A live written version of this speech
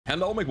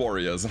Hello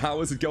Mechwarriors,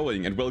 how is it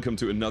going? And welcome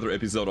to another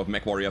episode of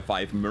Mechwarrior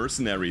 5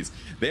 Mercenaries.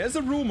 There's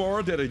a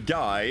rumor that a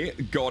guy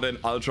got an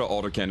Ultra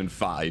Autocannon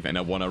 5 and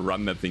I want to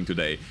run that thing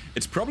today.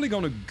 It's probably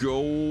gonna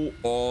go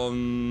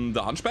on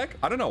the Hunchback?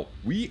 I don't know.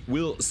 We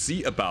will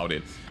see about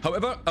it.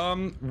 However,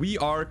 we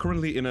are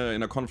currently in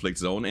a conflict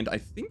zone and I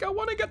think I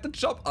want to get the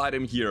job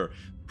item here.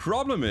 The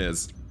problem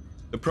is,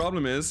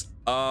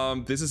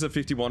 this is a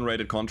 51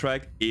 rated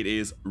contract. It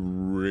is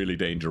really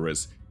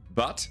dangerous,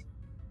 but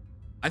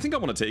I think I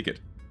want to take it.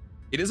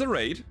 It is a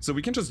raid, so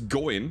we can just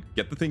go in,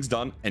 get the things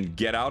done, and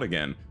get out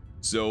again.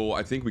 So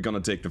I think we're gonna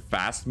take the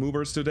fast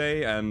movers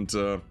today and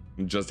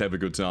just have a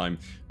good time,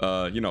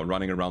 you know,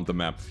 running around the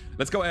map.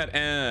 Let's go ahead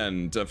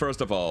and,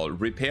 first of all,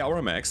 repair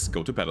our mechs.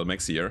 Go to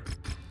Battlemechs here.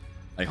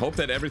 I hope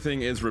that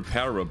everything is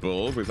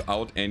repairable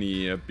without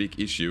any big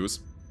issues.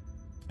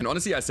 And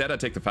honestly, I said I'd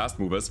take the fast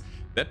movers.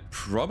 That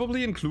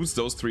probably includes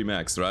those 3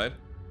 mechs, right?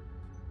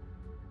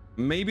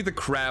 Maybe the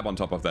crab on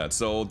top of that.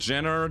 So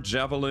Jenner,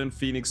 Javelin,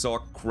 Phoenix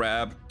Hawk,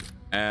 Crab,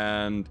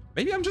 and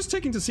maybe I'm just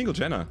taking the single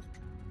Jenner.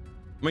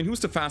 I mean, who's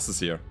the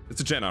fastest here?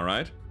 It's a Jenner,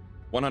 right?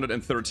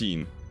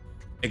 113.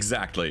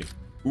 Exactly.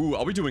 Ooh,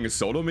 are we doing a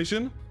solo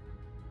mission?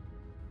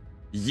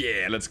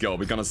 Yeah, let's go.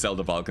 We're gonna sell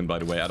the Vulcan, by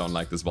the way. I don't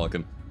like this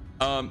Vulcan.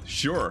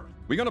 Sure.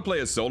 We're gonna play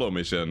a solo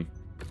mission.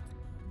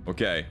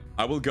 Okay,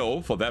 I will go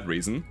for that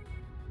reason.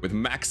 With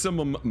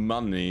maximum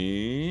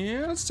money.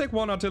 Let's take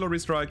 1 artillery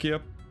strike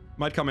here.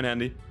 Might come in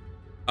handy.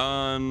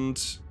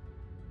 And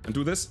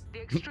do this.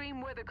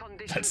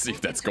 Let's see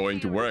if that's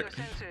going to work.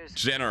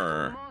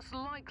 Jenner,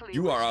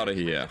 you are out of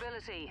here.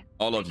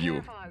 All of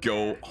you,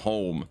 go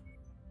home.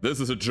 This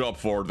is a job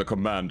for the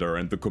commander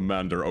and the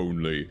commander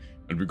only.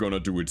 And we're gonna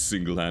do it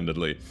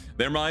single-handedly.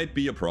 There might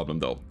be a problem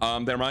though.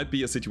 There might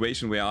be a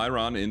situation where I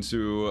run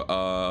into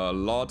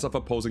lots of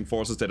opposing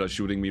forces that are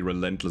shooting me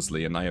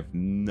relentlessly and I have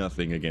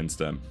nothing against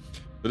them.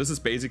 So this is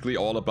basically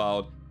all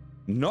about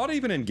not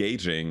even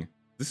engaging.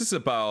 This is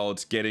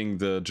about getting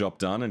the job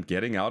done and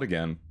getting out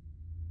again.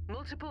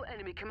 Multiple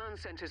enemy command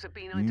centers have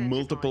been identified.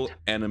 Multiple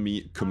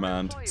enemy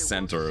command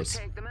centers.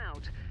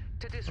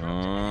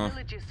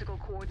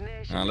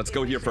 Let's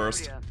go here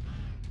first.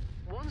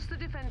 Once the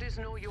defenders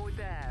know you're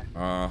there,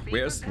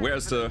 where's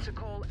the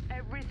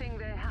everything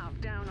they have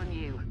down on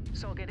you.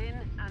 So get in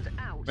and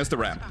out. Where's the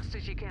ramp? As fast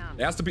as you can.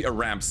 There has to be a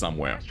ramp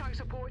somewhere. Airstrike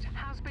support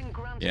has been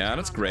granted. Yeah,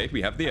 that's great.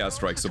 We have the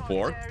airstrike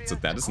support, so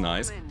that is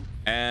nice.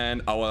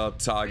 And our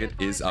target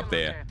is up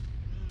there.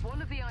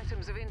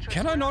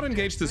 Can I not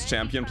engage this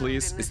champion,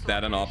 please? Is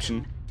that an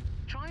option?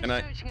 Can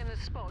I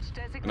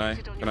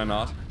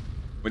not? I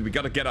mean, we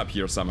gotta get up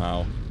here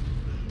somehow.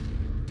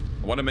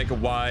 I want to make a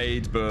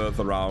wide berth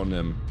around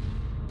him.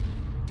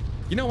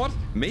 You know what?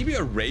 Maybe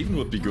a Raven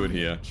would be good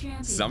here.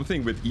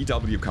 Something with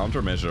EW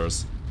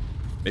countermeasures.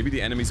 Maybe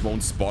the enemies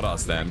won't spot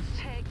us then.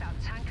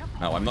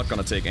 No, I'm not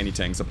gonna take any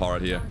tanks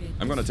apart here.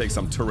 I'm gonna take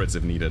some turrets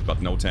if needed,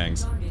 but no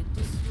tanks.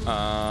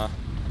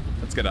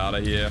 Let's get out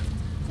of here.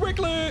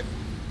 Quickly!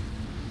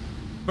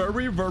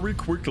 Very, very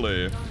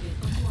quickly.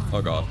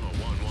 Oh god.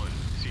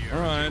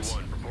 Alright.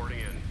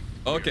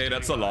 Okay,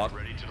 that's a lot.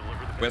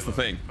 Where's the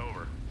thing?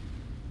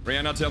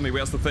 Rihanna, tell me,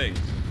 where's the thing?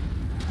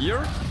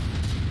 Here?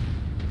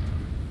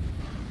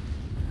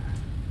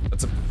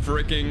 That's a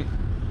freaking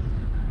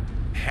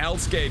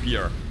hellscape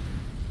here.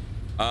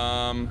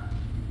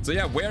 So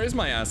yeah, where is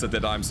my asset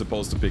that I'm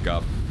supposed to pick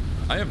up?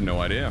 I have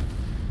no idea.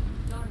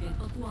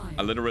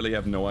 I literally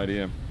have no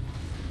idea.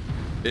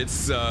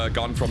 It's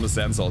gone from the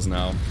sensors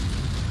now.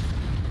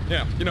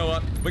 Yeah, you know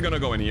what? We're gonna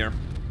go in here.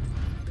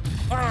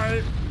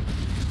 Alright.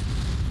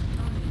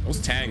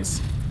 Those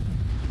tanks.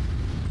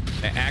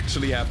 They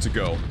actually have to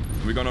go.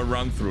 We're gonna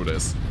run through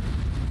this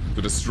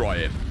to destroy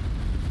it.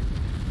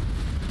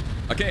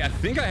 Okay, I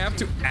think I have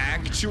to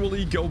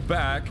actually go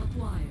back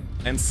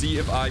and see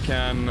if I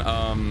can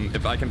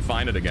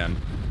find it again.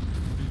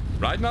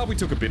 Right now we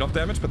took a bit of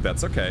damage, but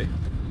that's okay.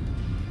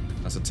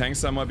 There's a tank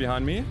somewhere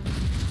behind me.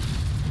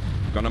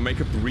 Gonna make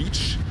a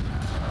breach.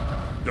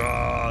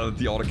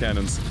 The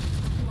autocannons.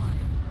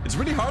 It's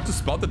really hard to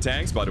spot the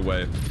tanks, by the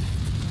way.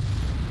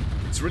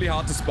 It's really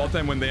hard to spot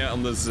them when they're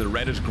on this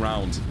reddish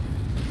ground.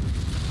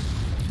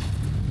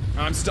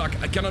 I'm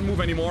stuck. I cannot move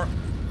anymore.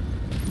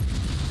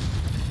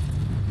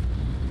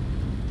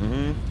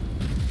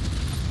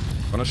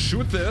 Gonna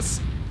shoot this,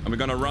 and we're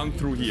gonna run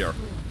through here.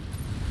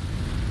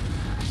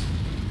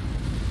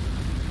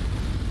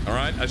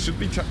 Alright, I should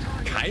be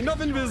kind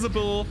of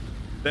invisible.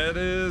 That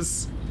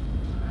is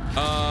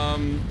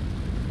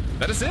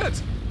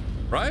it.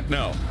 Right?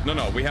 No.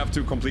 We have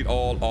to complete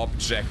all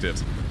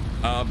objectives.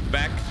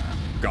 Back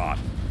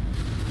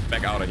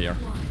out of here.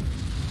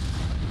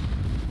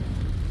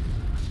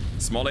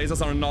 Small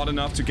lasers are not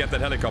enough to get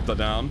that helicopter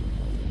down.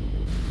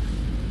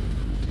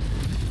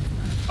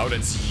 Oh,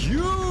 that's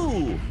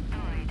you!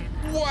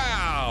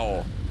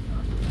 Wow!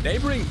 They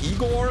bring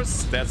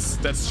Igors?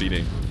 That's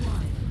cheating.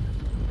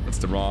 That's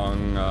the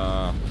wrong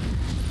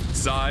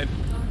side.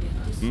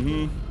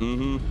 Yeah,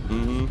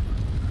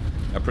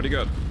 pretty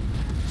good.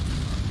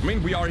 I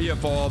mean, we are here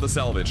for the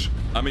salvage.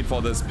 I mean,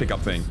 for this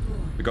pickup thing.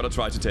 We gotta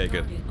try to take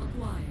it.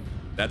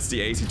 That's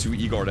the AC2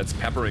 Igor that's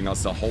peppering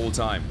us the whole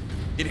time.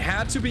 It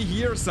had to be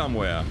here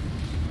somewhere.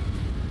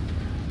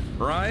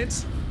 Right?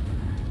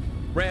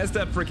 Where's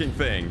that freaking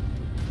thing?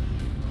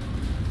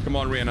 Come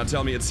on, Rihanna,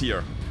 tell me it's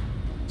here.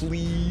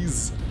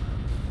 Please.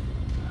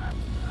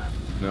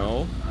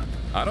 No,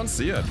 I don't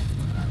see it.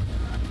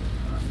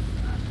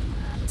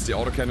 It's the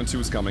Autocannon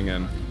 2's coming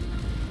in.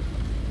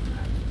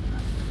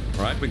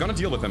 Alright, we're gonna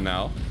deal with him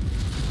now.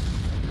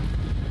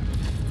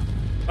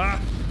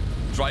 Ah!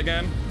 Try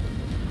again.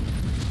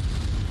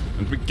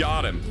 And we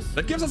got him.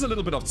 That gives us a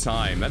little bit of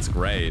time. That's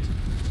great.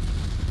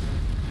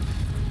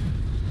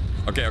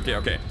 Okay, okay,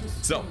 okay.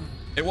 So,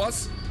 it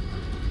was...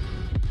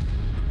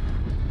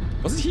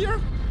 Was it here?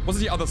 Was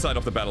it the other side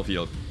of the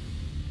battlefield?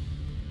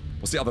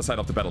 Was the other side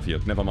of the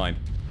battlefield? Never mind.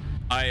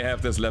 I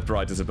have this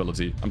left-right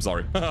disability. I'm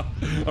sorry.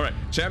 Alright,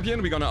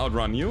 champion, we're gonna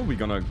outrun you. We're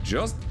gonna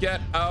just get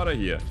out of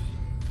here.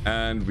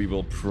 And we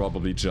will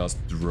probably just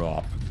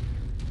drop.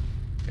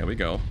 Here we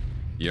go.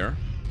 Here.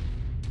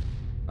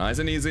 Nice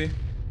and easy.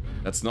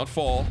 Let's not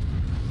fall.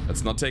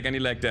 Let's not take any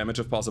leg damage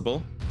if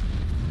possible.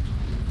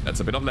 That's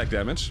a bit of leg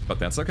damage, but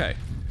that's okay.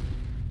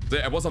 So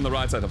I was on the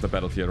right side of the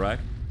battlefield, right?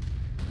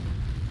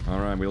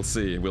 Alright, we'll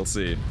see. We'll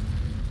see.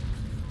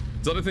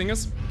 So the thing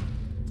is,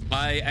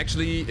 I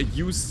actually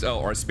used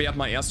or spared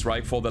my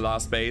airstrike for the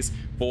last base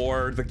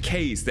for the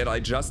case that I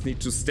just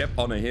need to step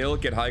on a hill,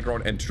 get high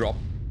ground and drop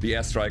the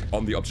airstrike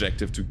on the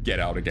objective to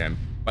get out again.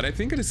 But I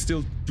think it is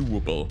still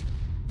doable.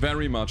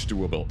 Very much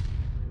doable.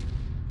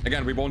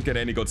 Again, we won't get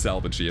any good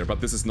salvage here, but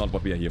this is not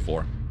what we are here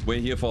for. We're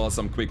here for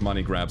some quick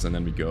money grabs and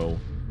then we go.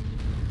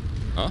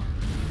 Huh?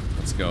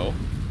 Let's go.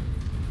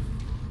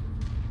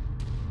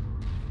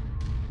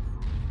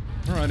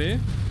 Alrighty.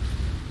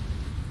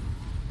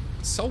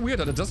 So weird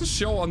that it doesn't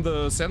show on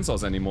the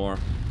sensors anymore.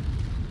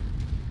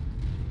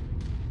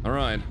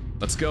 Alright,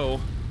 let's go.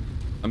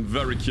 I'm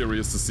very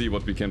curious to see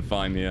what we can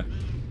find here.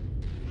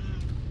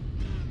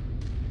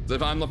 So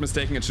if I'm not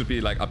mistaken, it should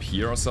be like up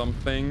here or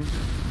something.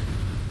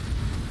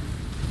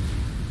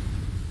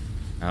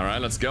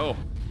 Alright, let's go.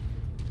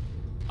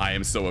 I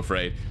am so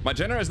afraid. My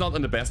General is not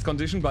in the best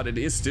condition, but it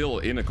is still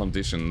in a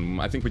condition.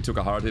 I think we took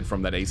a hard hit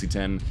from that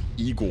AC-10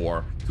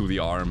 Igor to the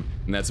arm,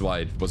 and that's why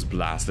it was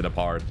blasted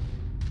apart.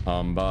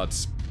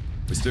 But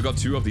we still got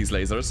 2 of these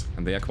lasers,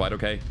 and they are quite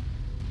okay.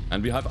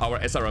 And we have our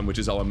SRM, which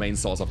is our main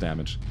source of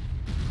damage.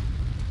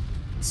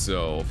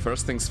 So,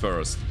 first things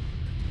first.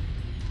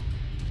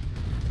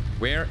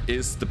 Where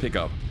is the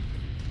pickup?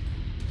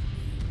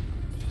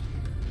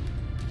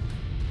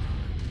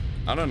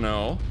 I don't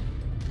know.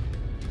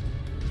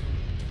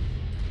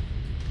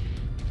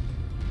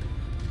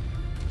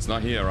 It's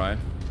not here, right?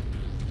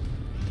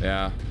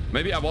 Yeah.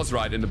 Maybe I was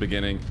right in the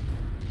beginning.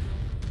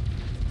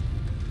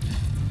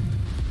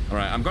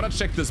 Alright, I'm gonna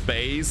check this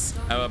base,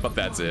 but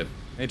that's it.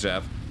 Hey,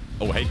 Jeff.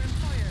 Oh, hey,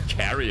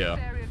 Carrier.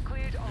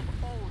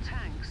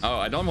 Oh,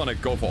 I don't want to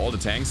go for all the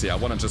tanks here. I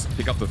want to just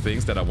pick up the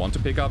things that I want to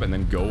pick up and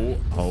then go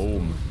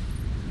home.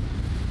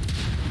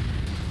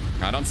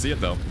 I don't see it,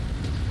 though.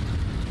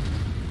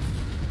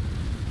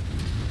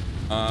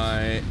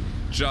 I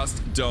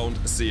just don't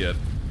see it.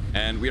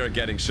 And we are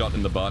getting shot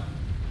in the butt,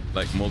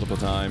 like, multiple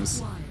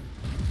times.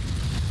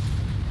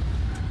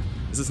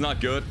 This is not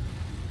good.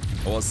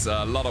 It was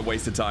a lot of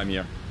wasted time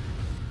here.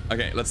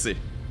 Okay, let's see.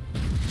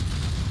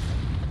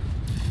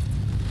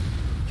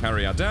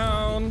 Carrier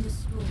down.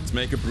 Let's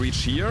make a breach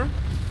here.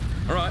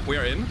 Alright, we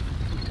are in.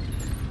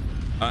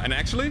 And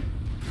actually...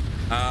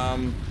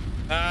 come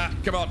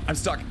on, I'm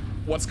stuck.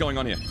 What's going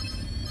on here?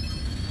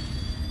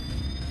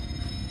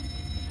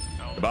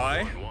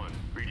 Goodbye.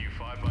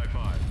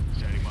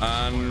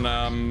 And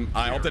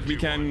I hope that we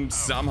can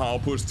somehow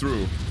push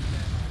through.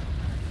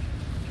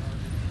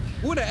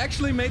 Ooh, they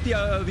actually made the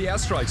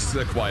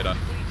airstrikes quieter.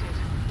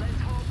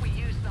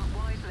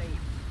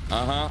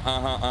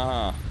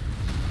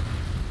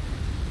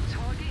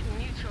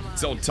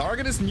 So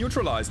target is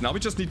neutralized. Now we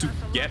just need to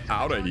get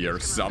out of here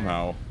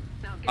somehow.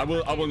 I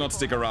will not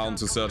stick around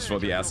to search for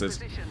the acid.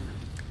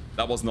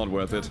 That was not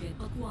worth it.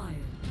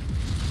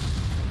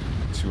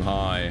 Too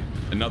high.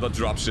 Another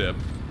dropship.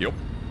 Yup.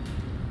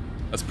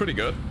 That's pretty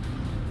good.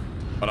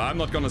 But I'm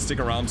not gonna stick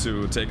around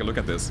to take a look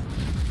at this.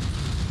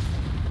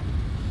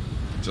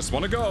 Just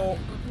wanna go.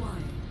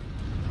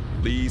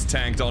 Please,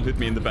 tank, don't hit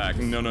me in the back.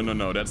 No, no, no,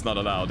 no. That's not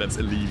allowed. That's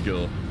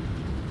illegal.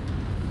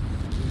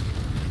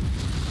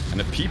 And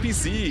a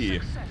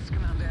PPC.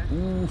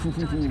 Ooh.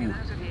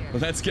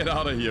 Let's get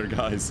out of here,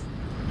 guys.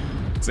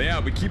 So yeah,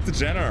 we keep the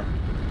Jenner.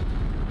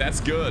 That's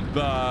good,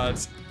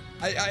 but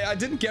I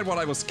didn't get what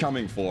I was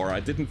coming for. I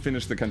didn't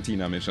finish the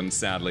Cantina mission,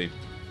 sadly.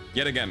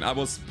 Yet again, I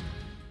was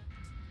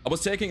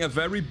taking a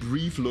very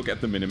brief look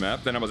at the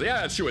minimap. Then I was,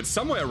 yeah, sure, it's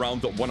somewhere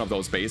around one of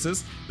those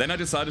bases. Then I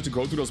decided to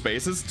go to those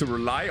bases to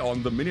rely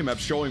on the minimap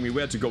showing me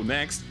where to go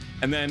next.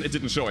 And then it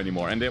didn't show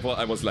anymore. And therefore,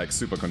 I was like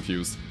super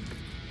confused.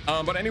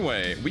 But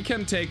anyway, we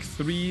can take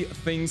 3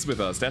 things with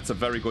us. That's a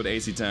very good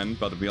AC-10,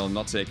 but we are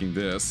not taking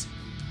this.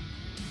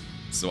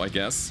 So I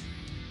guess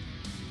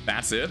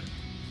that's it.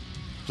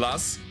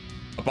 Plus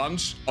a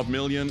bunch of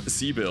million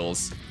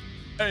C-bills.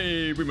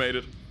 Hey, we made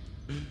it.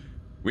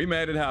 We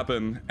made it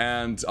happen,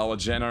 and our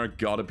Jenner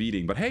got a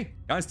beating. But hey,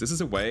 guys, this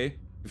is a way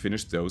to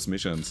finish those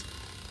missions.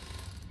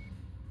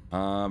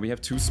 We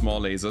have 2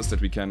 small lasers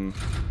that we can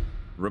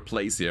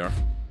replace here.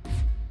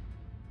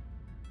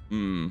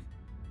 You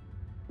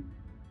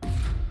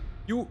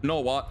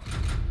know what?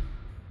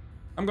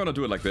 I'm gonna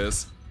do it like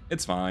this.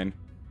 It's fine.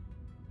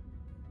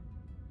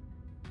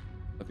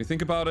 Let me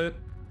think about it.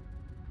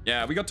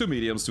 Yeah, we got 2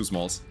 mediums, 2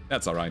 smalls.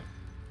 That's alright.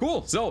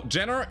 Cool. So,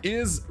 Jenner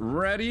is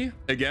ready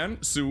again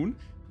soon.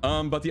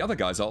 But the other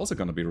guys are also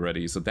gonna be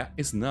ready, so that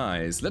is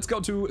nice. Let's go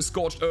to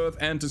Scorched Earth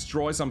and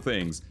destroy some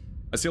things.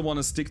 I still want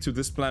to stick to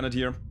this planet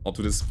here, or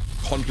to this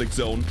conflict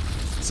zone,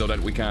 so that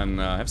we can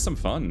have some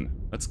fun.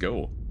 Let's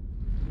go.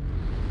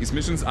 These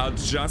missions are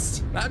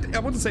just... I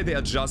wouldn't say they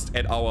are just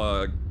at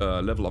our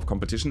level of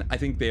competition. I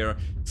think they're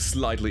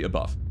slightly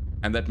above.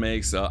 And that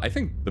makes, I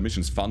think, the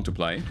missions fun to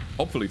play.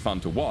 Hopefully fun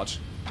to watch.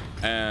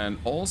 And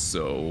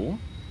also...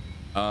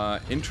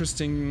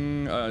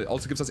 interesting...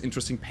 also gives us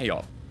interesting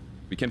payoff.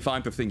 We can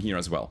find the thing here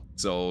as well.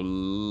 So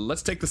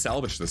let's take the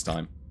salvage this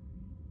time.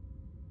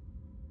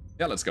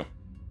 Yeah, let's go.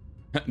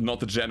 Not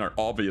the Jenner,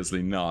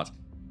 obviously not.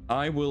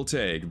 I will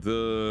take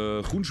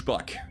the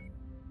Hunchbuck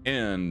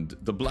and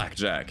the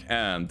Blackjack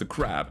and the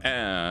Crab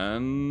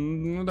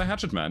and the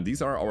Hatchetman.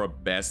 These are our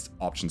best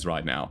options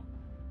right now.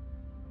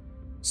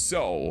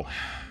 So,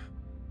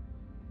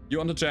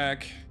 you on the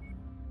Jack,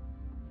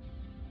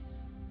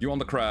 you on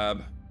the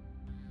Crab,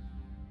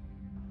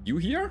 you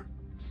here?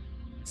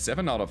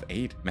 7 out of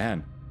 8,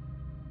 man.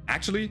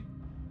 Actually,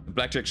 the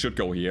Blackjack should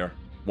go here,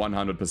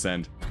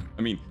 100%.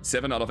 I mean,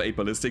 7 out of 8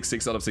 ballistic,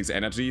 6 out of 6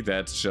 energy,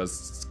 that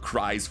just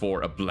cries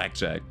for a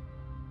Blackjack.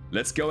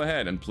 Let's go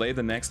ahead and play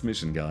the next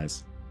mission,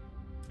 guys.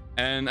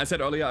 And I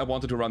said earlier I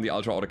wanted to run the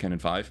Ultra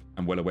Autocannon 5,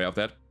 I'm well aware of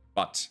that,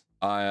 but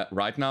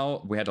right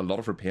now we had a lot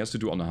of repairs to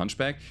do on the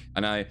Hunchback,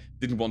 and I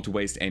didn't want to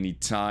waste any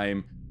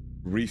time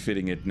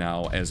refitting it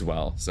now as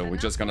well. So we're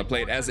just gonna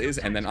play it as is,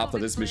 and then after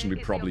this mission we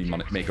probably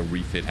make a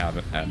refit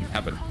happen.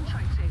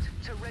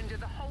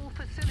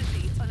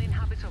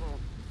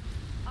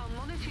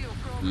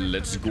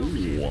 Let's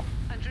go.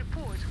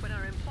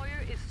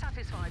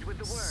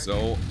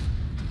 So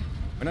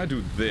when I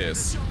do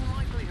this,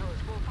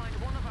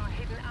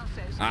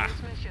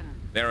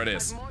 there it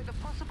is.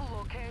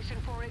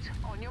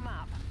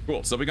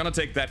 Cool, so we're gonna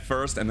take that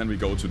first and then we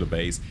go to the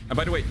base. And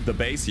by the way, the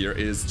base here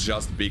is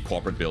just big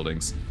corporate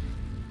buildings.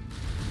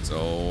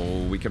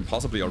 So we can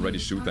possibly already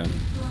shoot them.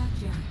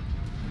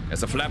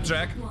 There's a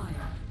Flapjack.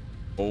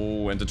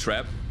 Oh, and the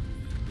trap.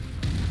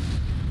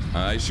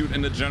 I shoot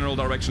in the general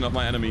direction of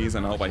my enemies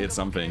and I hope I hit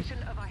something.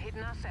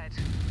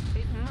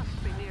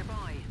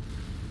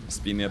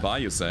 Must be nearby,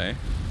 you say?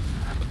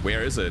 But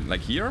where is it?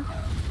 Like here?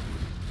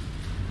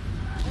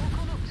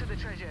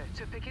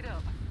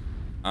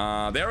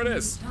 There it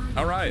is.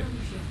 Alright.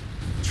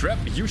 Trap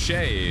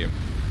Yushei.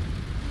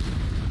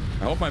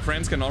 I hope my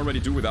friends can already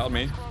do without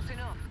me.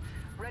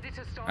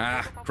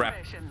 Ah, crap.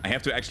 I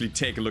have to actually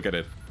take a look at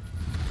it.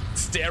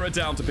 Stare it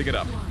down to pick it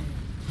up.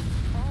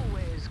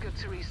 Always good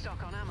to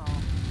restock on ammo.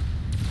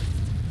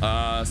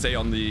 Stay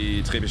on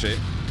the trebuchet.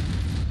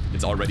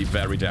 It's already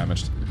very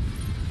damaged.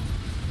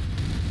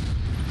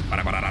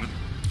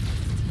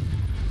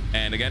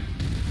 And again.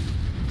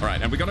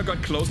 Alright, and we're gonna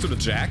get close to the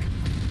Jack,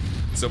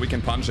 so we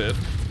can punch it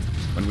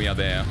when we are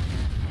there.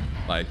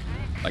 Like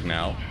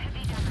now.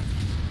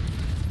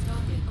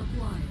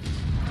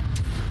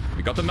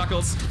 We got the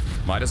knuckles.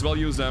 Might as well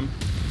use them.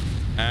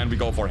 And we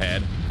go for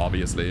head,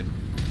 obviously.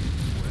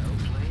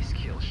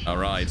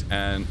 Alright,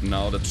 and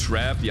now the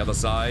trap, the other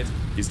side.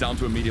 He's down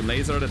to a medium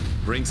laser. That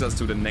brings us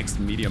to the next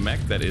medium mech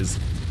that is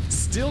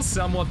still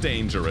somewhat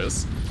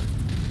dangerous.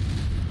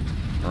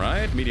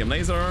 Alright, medium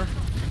laser.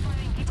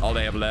 That's all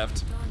they have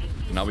left.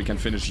 Now we can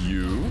finish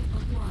you.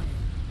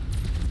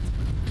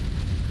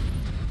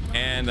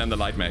 And then the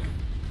light mech.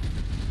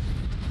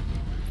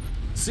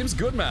 Seems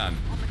good, man.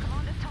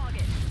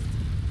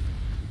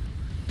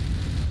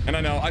 And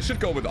I know, I should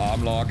go with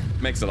arm lock.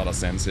 Makes a lot of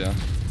sense here.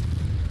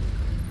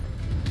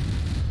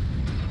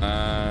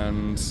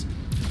 And...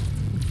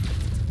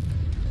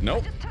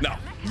 Nope. No.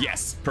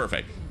 Yes.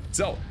 Perfect.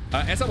 So,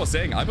 as I was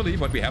saying, I believe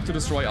what we have to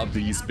destroy are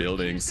these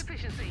buildings.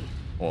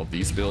 Or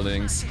these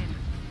buildings.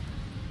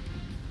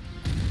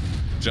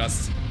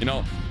 Just, you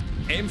know,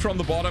 aim from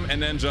the bottom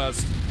and then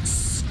just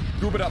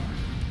scoop it up.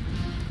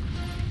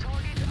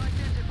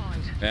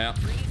 Yeah.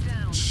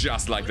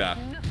 Just like that.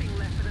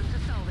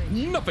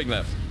 Nothing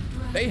left.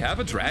 They have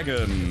a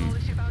dragon.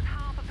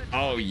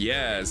 Oh,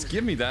 yes.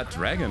 Give me that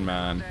dragon,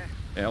 man.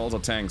 Yeah, also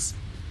tanks.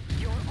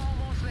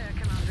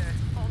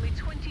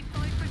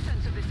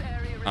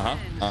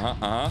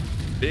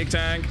 Big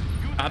tank.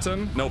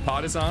 Atom. No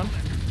partisan.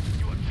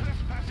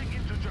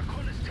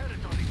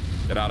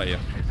 Get out of here.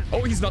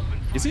 Oh, he's not.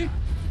 Is he?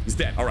 He's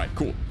dead. All right,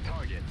 cool.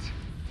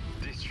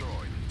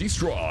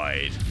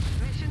 Destroyed.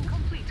 Mission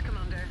complete,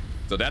 Commander.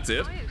 So that's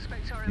it.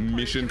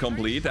 Mission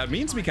complete. That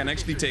means we can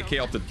actually take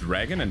care of the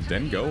dragon and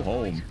then go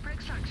home.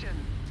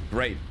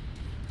 Great.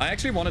 I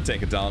actually want to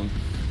take it down.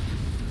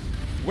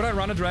 Would I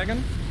run a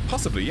dragon?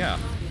 Possibly, yeah.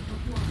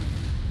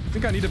 I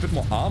think I need a bit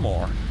more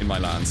armor in my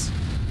lance.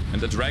 And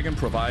the dragon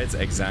provides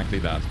exactly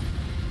that.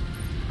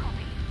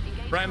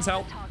 Rams,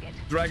 help!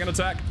 Dragon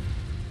attack!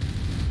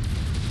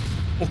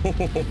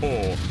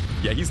 Oh,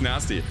 yeah, he's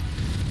nasty.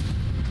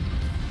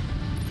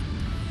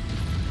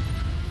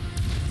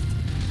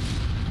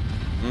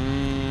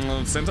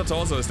 Center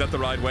torso, is that the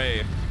right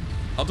way?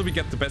 How do we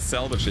get the best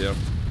salvage here?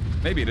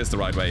 Maybe it is the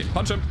right way.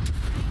 Punch him!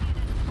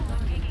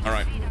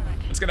 Alright,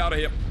 let's get out of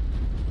here.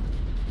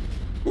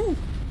 Woo!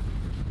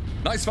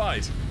 Nice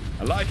fight!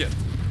 I like it.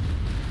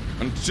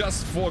 And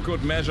just for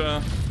good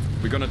measure,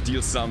 we're gonna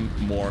deal some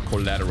more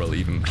collateral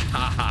even.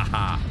 Ha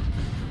ha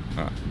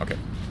ha! Okay.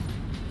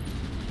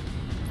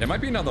 There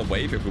might be another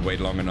wave if we wait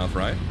long enough,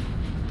 right?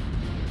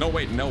 No,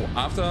 wait, no.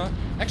 After...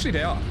 Actually,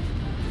 they are.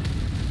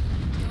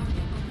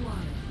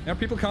 There are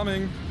people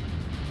coming.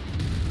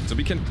 So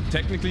we can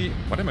technically...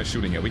 What am I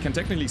shooting here? We can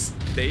technically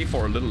stay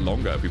for a little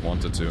longer if we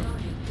wanted to.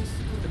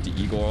 At the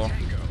Igor.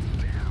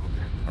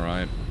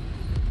 Alright.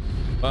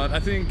 But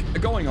I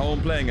think going home,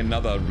 playing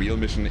another real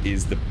mission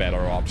is the better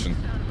option.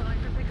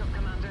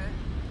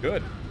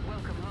 Good.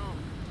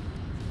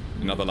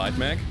 Another light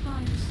mech.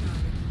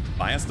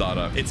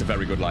 Firestarter. It's a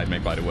very good light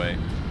mech, by the way.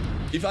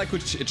 If I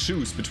could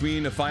choose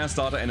between a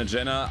Firestarter and a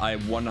Jenna, I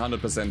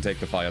 100%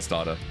 take the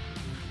Firestarter.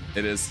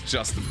 It is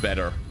just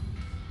better.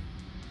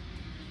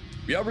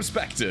 We are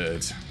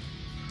respected.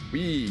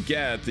 We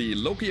get the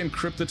Loki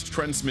encrypted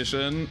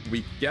transmission.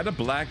 We get a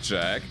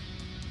blackjack.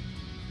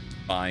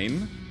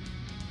 Fine.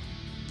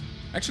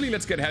 Actually,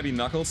 let's get heavy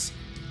knuckles.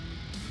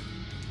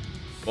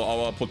 For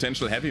our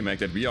potential heavy mech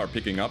that we are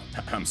picking up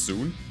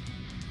soon.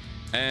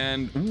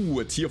 And, ooh,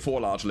 a tier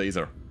 4 large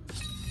laser.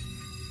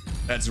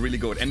 That's really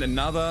good. And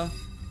another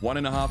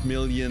 1.5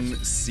 million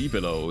sea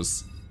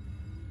billows.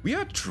 We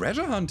are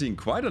treasure hunting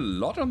quite a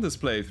lot on this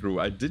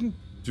playthrough. I didn't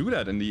do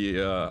that in the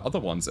other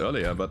ones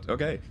earlier, but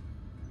okay.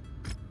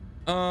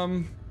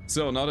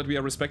 So now that we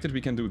are respected,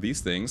 we can do these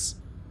things.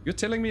 You're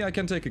telling me I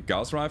can take a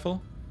Gauss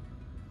rifle?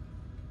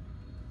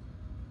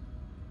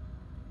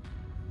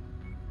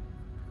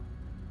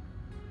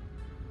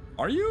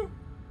 Are you?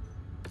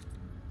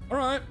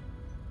 Alright.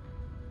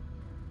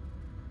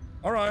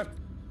 Alright.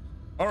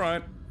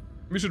 Alright.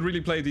 We should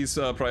really play these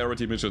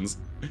priority missions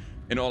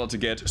in order to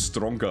get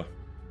stronger.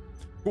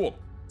 Cool.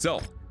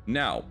 So,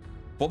 now,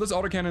 for this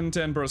Autocannon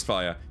 10 burst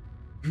fire.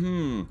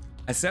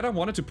 I said I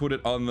wanted to put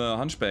it on the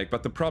Hunchback,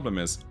 but the problem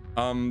is,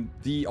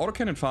 the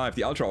Autocannon 5,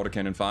 the Ultra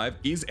Autocannon 5,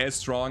 is as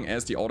strong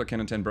as the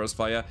Autocannon 10 burst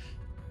fire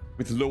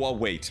with lower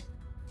weight.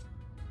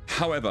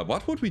 However,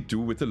 what would we do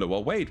with the lower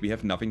weight? We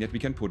have nothing that we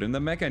can put in the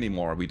mech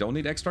anymore. We don't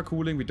need extra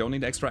cooling, we don't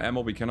need extra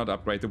ammo, we cannot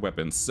upgrade the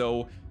weapons.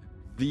 So,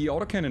 the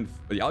Autocannon,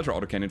 the Ultra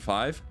Autocannon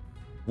 5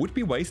 would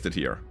be wasted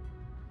here.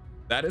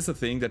 That is a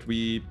thing that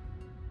we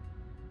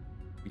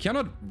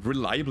cannot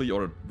reliably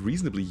or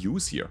reasonably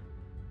use here.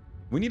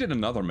 We needed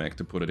another mech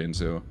to put it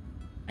into.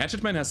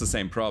 Hatchetman has the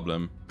same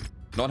problem.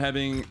 Not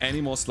having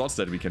any more slots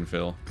that we can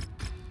fill.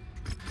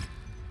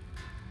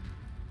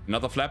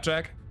 Another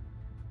flapjack?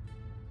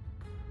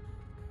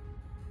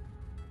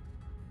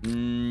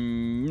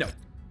 No.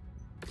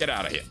 Get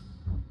out of here.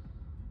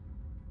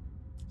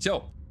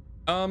 So,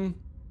 I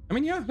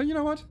mean, yeah, you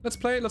know what? Let's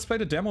play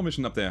the demo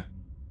mission up there.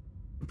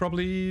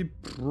 Probably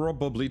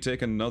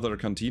take another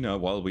cantina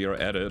while we are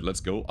at it. Let's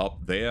go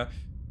up there.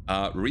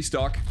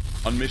 Restock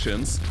on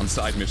missions, on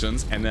side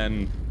missions, and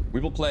then we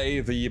will play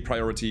the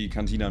priority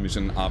cantina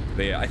mission up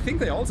there. I think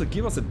they also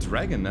give us a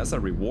dragon as a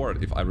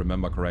reward, if I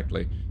remember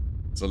correctly.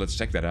 So let's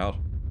check that out.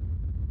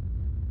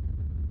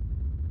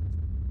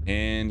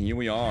 And here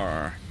we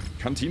are.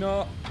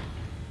 Cantina.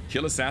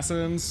 Kill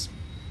assassins.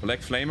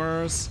 Collect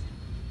flamers.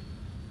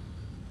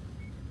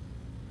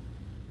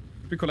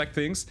 We collect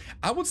things.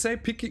 I would say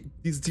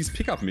these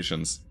pickup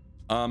missions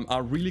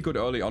are really good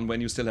early on when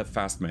you still have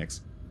fast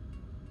mechs.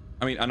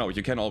 I mean, I know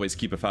you can always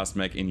keep a fast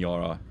mech in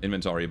your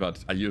inventory,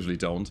 but I usually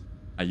don't.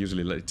 I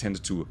usually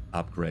tend to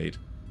upgrade.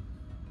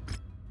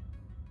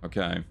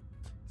 Okay.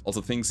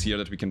 Also things here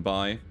that we can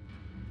buy.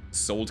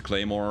 Sold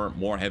Claymore,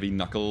 more heavy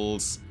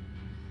knuckles,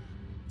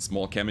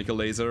 small chemical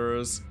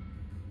lasers.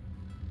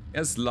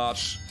 Yes,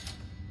 large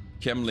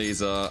chem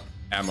laser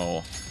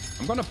ammo.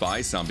 I'm gonna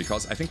buy some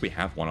because I think we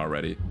have one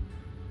already.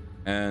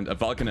 And a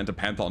Vulcan and a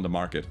Panther on the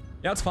market.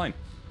 Yeah, it's fine.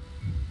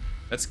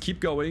 Let's keep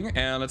going,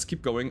 and let's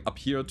keep going up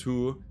here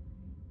to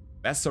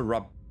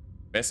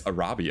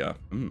Bessarabia.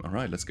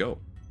 Alright, let's go.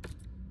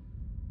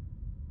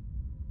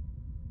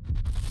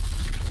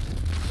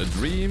 The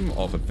dream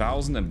of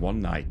 1,001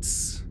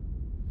 nights.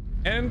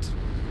 And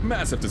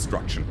massive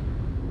destruction.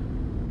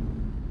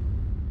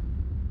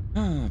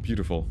 Ah,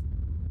 beautiful.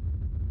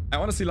 I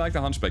honestly like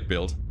the Hunchback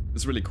build.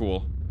 It's really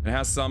cool. It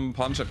has some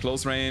punch at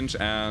close range,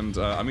 and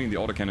I mean the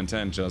Autocannon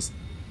 10 just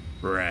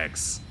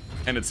wrecks.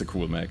 And it's a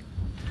cool mech.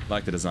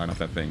 Like the design of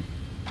that thing.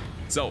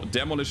 So,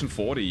 Demolition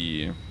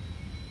 40.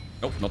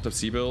 Nope, not the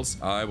C-bills.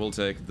 I will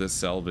take the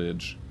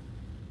salvage.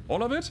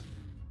 All of it?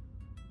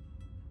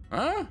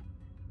 Huh?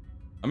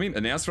 I mean,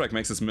 an airstrike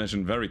makes this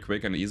mission very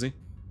quick and easy.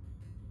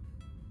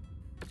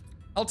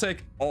 I'll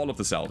take all of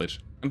the salvage.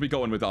 And we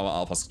go in with our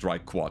Alpha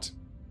Strike quad.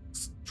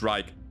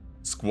 Strike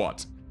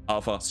Squad.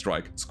 Alpha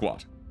Strike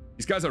Squad.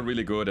 These guys are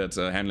really good at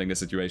handling the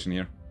situation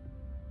here.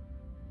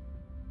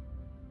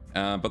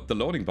 But the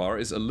loading bar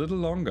is a little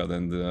longer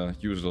than the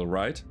usual,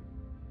 right?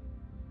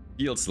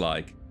 Feels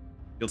like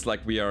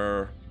we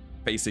are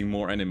facing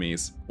more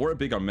enemies or a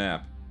bigger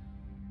map.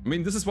 I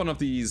mean, this is one of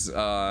these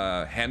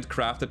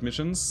handcrafted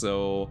missions,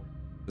 so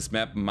this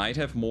map might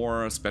have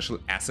more special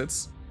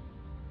assets.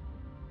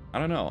 I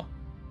don't know.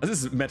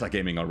 This is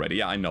metagaming already.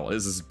 Yeah, I know.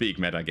 This is big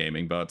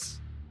metagaming, but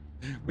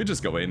we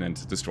just go in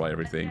and destroy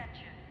everything.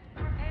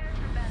 Prepare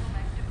for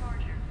Battlemechs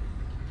departure.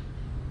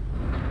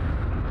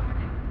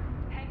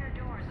 Hangar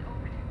doors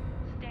open.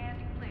 Stand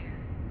clear.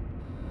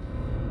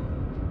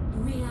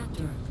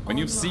 Reactor. When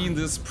you've seen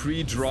this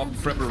pre-drop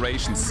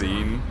preparation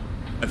scene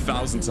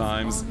 1,000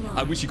 times,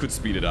 I wish you could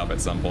speed it up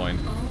at some point.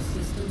 All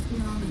systems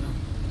nominal.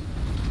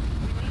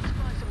 We need to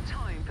buy some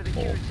time for the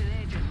Puritan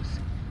agents.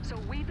 So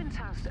we've been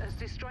tasked as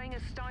destroying a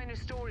Steiner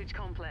storage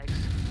complex.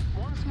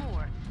 Once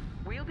more,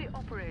 we'll be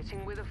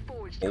operating with a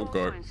forged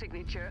call-sign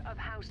signature of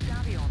House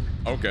Davion.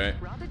 Okay.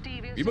 Rather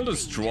devious We will indeed.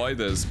 destroy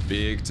this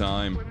big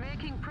time. We're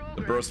making progress.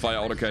 The burst fire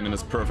autocannon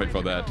is perfect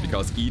for that,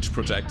 because each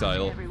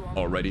projectile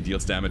already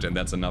deals damage, and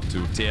that's enough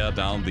to tear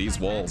down these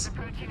walls.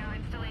 Approaching our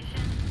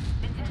installation.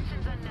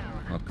 Intentions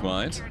unknown. Not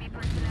quite. 30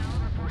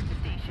 personnel report to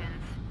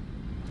stations.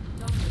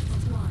 Target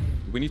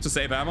acquired. We need to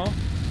save ammo?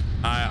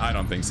 I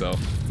don't think so.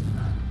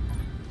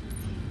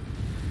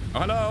 Oh,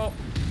 hello!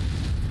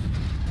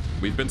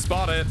 We've been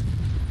spotted.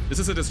 This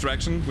is a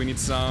distraction. We need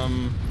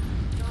some...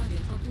 Target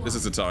acquired. This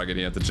is the target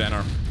here, the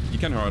Jenner. He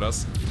can hurt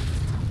us.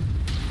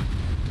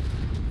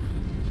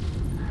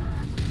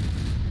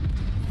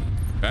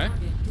 Okay.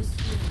 Target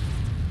destroyed.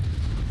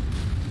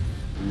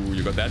 Ooh,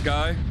 you got that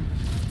guy?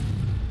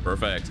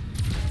 Perfect.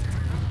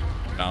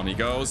 Down he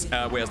goes.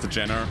 Where's the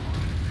Jenner?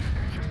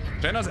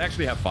 Jenners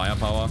actually have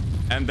firepower.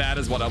 And that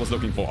is what I was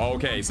looking for.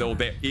 Okay, so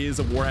there is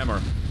a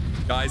Warhammer.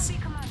 Guys,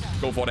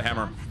 go for the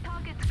hammer.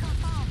 Targets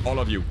confirmed. All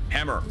of you,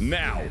 hammer,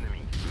 now!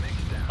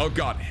 Oh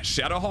god,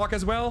 Shadowhawk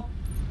as well?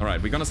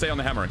 Alright, we're gonna stay on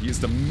the hammer. He's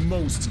the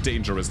most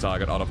dangerous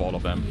target out of all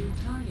of them. New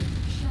target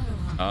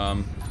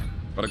Shadowhawk.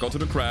 Gotta go to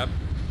the crab.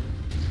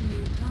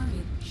 New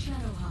target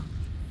Shadowhawk.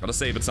 Gotta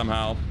save it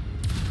somehow.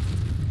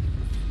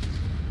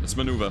 Let's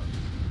maneuver.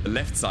 The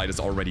left side is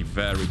already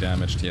very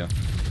damaged here.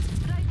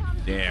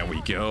 There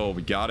we go,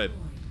 we got it.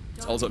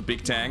 It's also a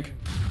big tank.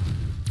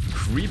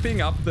 Creeping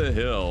up the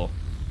hill.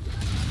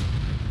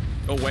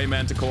 Go away,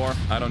 Manticore.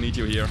 I don't need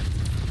you here.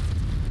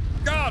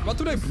 God, what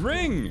do they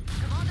bring?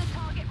 Commander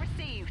target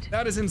received.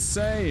 That is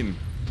insane.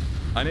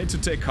 I need to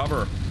take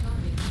cover.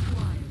 Target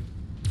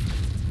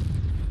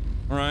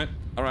acquired.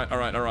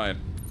 Alright.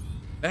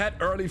 That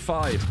early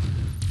fight.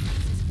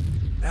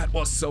 That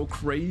was so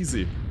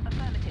crazy.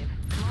 Affirmative.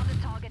 Commander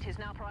target is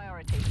now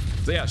priority.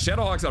 So yeah,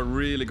 Shadowhawks are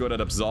really good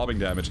at absorbing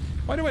damage.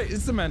 By the way,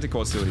 is the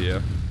Manticore still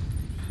here?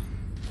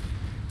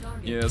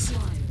 Target Yes.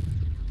 acquired.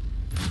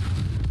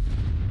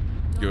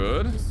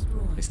 Good. Target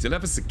destroyed. They still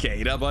have a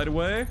cicada, by the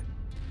way.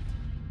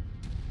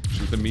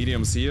 Shoot the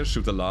mediums here,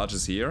 shoot the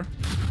larges here.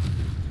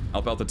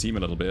 Help out the team a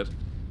little bit.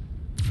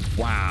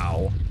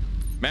 Wow.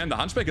 Man, the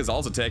Hunchback is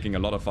also taking a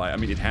lot of fire. I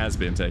mean, it has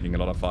been taking a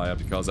lot of fire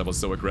because I was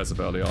so aggressive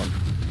early on.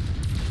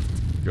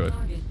 Good.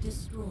 Target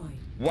destroyed.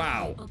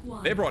 Wow. Target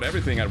acquired. They brought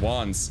everything at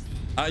once.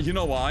 You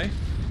know why?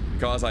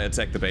 Because I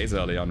attacked the base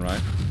early on,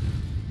 right?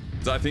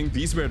 So I think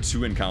these were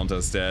two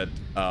encounters that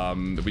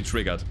we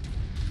triggered.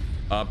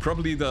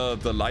 Probably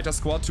the lighter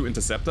squad to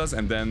intercept us,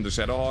 and then the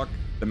Shadowhawk,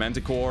 the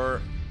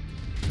Manticore,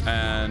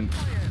 and...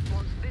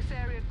 Once this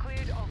area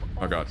cleared of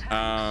all Oh god.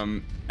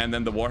 tanks. And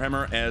then the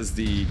Warhammer as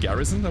the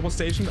garrison that was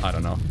stationed? I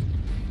don't know.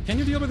 Can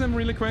you deal with them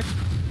really quick?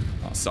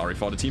 Oh, sorry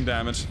for the team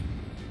damage.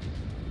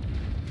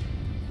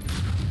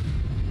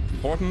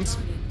 Important.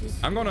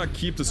 I'm gonna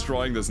keep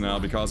destroying this now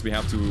because we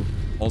have to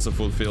also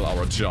fulfill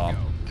our job.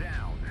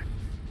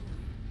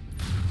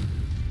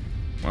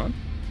 What?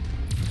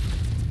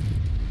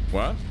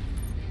 What?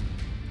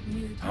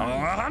 New Oh,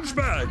 target. a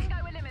Hunchback!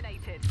 Tango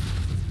eliminated.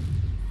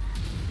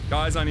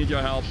 Guys, I need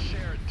your help.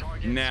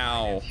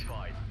 Now.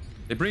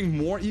 They bring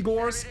more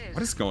Igors? There it is.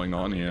 What is going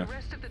on here? The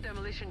rest of the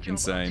demolition job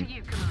Insane. up to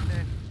you,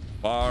 Commander.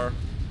 Bar.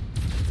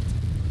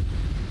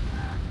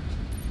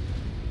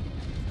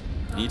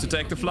 Need to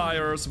take the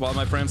flyers while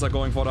my friends are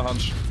going for the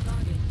hunch.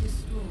 Target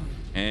destroyed.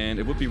 And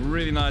it would be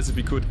really nice if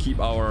we could keep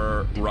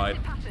our right,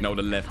 no,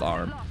 the left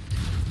arm.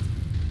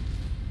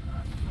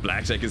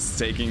 Blackjack is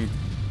taking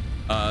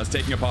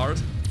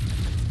apart.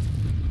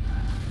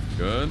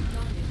 Good.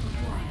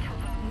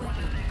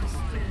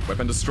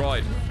 Weapon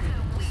destroyed.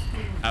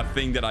 A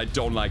thing that I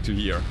don't like to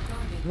hear.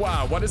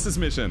 Wow, what is this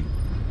mission?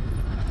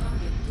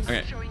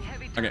 Okay. Showing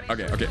heavy Okay.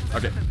 damage to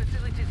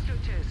facility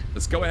structures.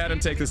 Let's go ahead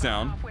and take this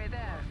down. Halfway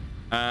there.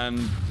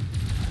 And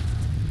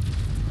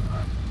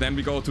then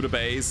we go to the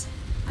base.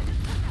 I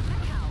just took that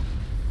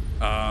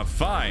mech out.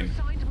 Fine.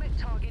 Assigned mech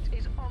target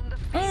is on the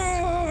field.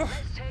 Ah.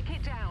 Let's take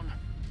it down.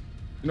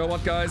 You know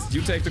what, guys?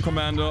 You take the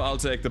commando, I'll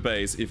take the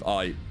base if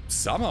I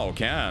somehow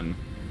can.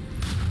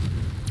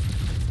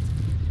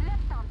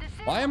 Left arm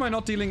Why am I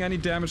not dealing any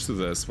damage to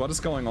this? What is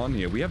going on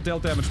here? We have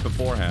dealt damage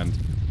beforehand.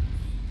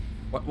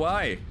 What?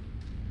 Why?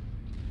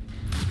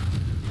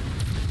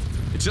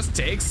 It just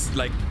takes,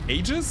 like,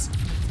 ages?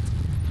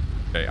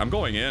 Okay, I'm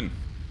going in.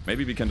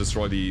 Maybe we can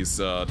destroy these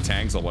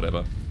tanks or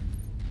whatever.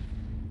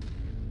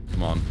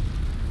 Come on.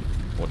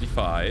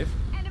 45.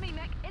 Enemy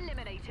mech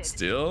eliminated.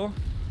 Still.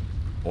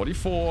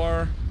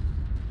 44.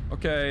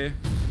 Okay.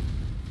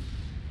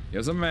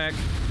 Here's a mech.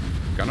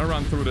 Gonna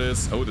run through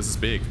this. Oh, this is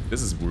big.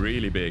 This is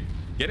really big.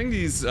 Getting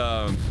these,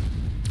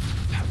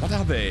 what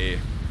are they?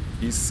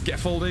 These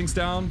scaffoldings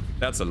down?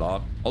 That's a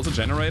lot. Also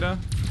generator.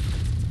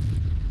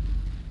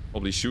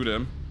 Probably shoot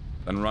him.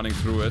 Then running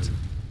through it.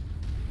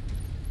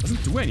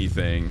 Doesn't do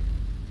anything.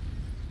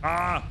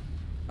 Ah!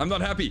 I'm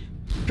not happy.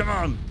 Come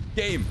on.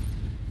 Game.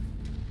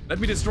 Let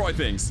me destroy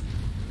things.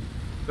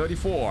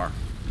 34.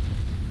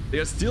 They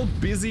are still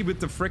busy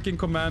with the freaking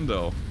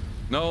commando.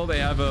 No, they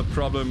have a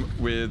problem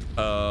with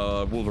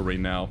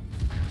Wolverine now.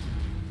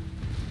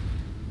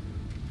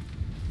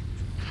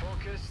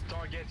 Focus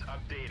target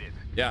updated.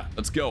 Yeah,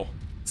 let's go.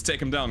 Let's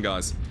take him down,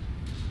 guys.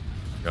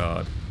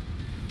 God.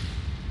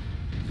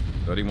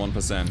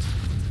 31%.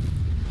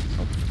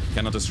 Oh,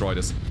 cannot destroy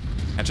this.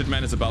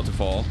 Hatchetman is about to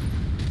fall.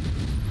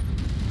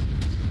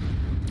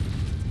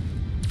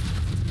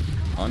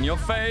 On your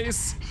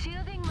face.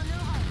 Shielding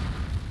maneuver.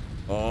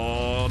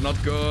 Oh,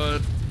 not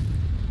good.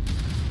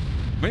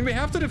 I mean, we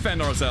have to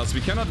defend ourselves. We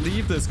cannot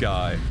leave this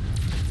guy.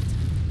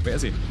 Where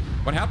is he?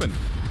 What happened?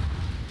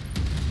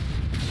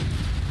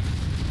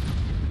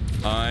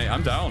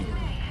 I'm down.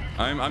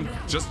 I'm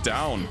just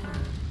down.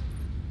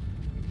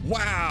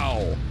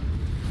 Wow.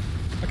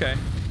 Okay.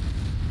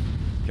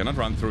 Cannot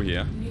run through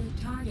here. New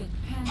target.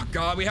 Oh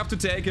god, we have to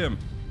take him.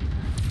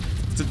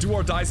 It's a do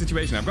or die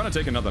situation. I'm gonna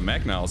take another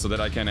mech now so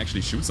that I can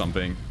actually shoot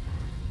something.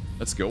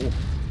 Let's go.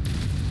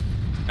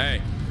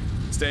 Hey,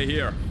 stay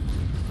here.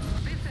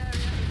 This area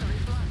is on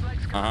its last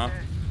legs,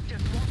 Commander.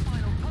 Just one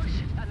final push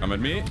and Come at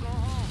then me. we'll go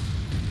home.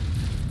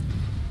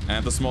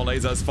 And the small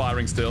laser is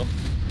firing still.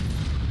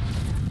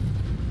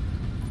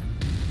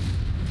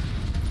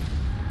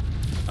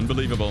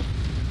 Unbelievable.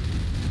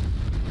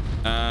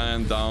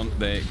 And down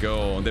they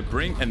go. They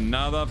bring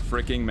another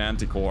freaking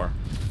Manticore.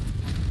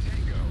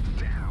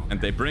 And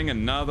they bring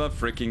another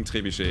freaking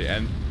Trebuchet.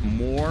 And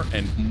more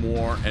and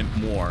more and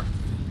more.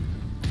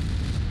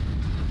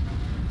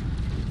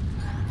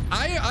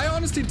 I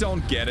honestly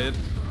don't get it.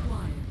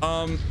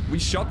 We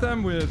shot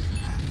them with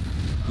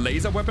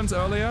laser weapons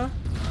earlier.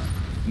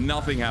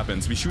 Nothing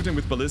happens. We shoot him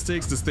with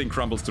ballistics. This thing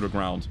crumbles to the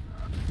ground.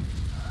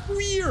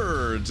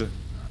 Weird.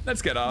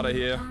 Let's get out of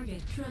here.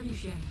 Target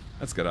trebuchet.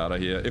 Let's get out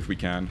of here if we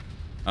can.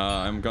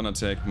 I'm gonna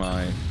take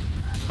my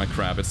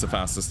crab. It's the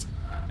fastest.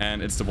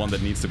 And it's the one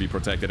that needs to be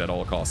protected at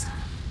all costs.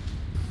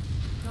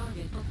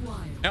 Target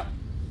acquired. Yeah.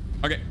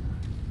 Okay.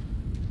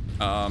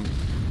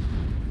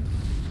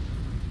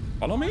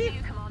 Follow me?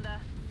 You, Commander.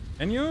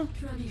 Can you?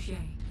 Trebuchet.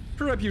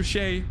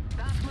 Trebuchet.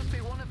 That must be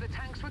one of the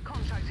tanks we're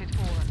contracted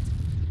for.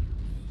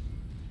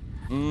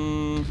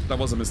 That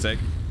was a mistake.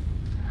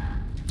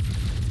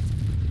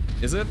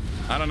 Is it?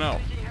 I don't know.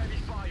 Heavy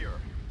fire.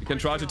 You can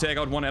try to take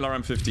out one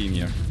LRM-15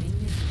 here.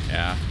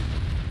 Yeah.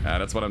 Yeah,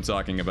 that's what I'm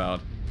talking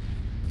about.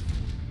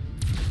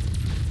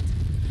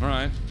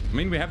 Alright. I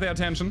mean, we have their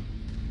attention.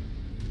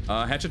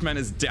 Hatchetman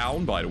is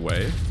down, by the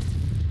way.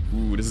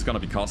 Ooh, this is gonna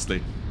be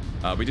costly.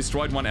 We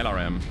destroyed one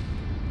LRM.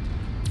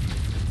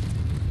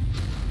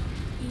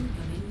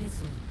 Incoming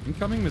missile.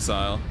 Incoming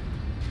missile.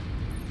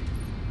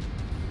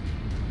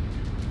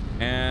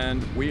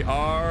 And we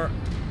are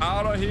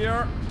out of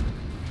here.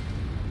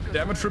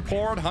 Damage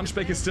report.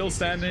 Hunchback is still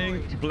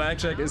standing.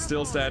 Blackjack is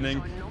still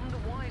standing.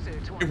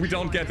 If we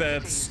don't get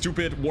that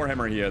stupid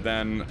Warhammer here,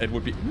 then it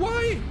would be...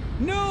 Why?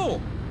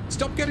 No!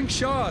 Stop getting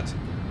shot!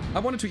 I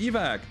wanted to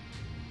evac.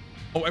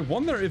 Oh, I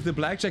wonder if the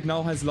Blackjack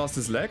now has lost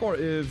his leg or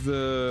if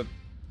the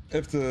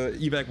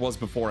evac was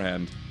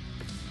beforehand.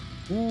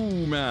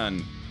 Ooh,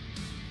 man.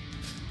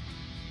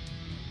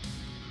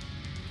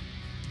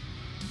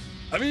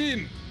 I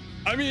mean,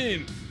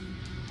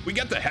 we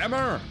get the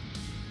hammer.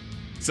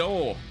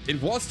 So,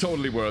 it was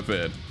totally worth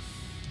it.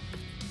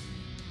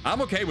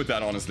 I'm okay with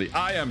that, honestly.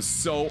 I am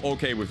so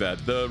okay with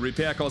that. The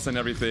repair costs and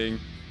everything,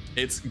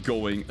 it's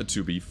going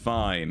to be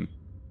fine.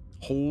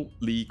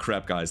 Holy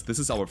crap, guys. This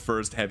is our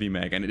first heavy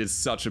mech, and it is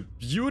such a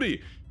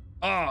beauty.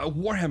 Ah, a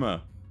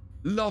Warhammer.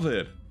 Love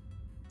it.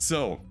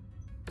 So,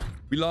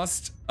 we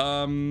lost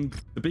the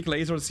big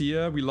lasers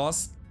here. We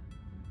lost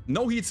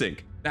no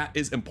heatsink. That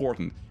is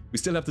important. We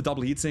still have the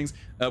double heatsinks.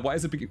 Why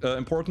is it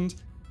important?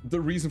 The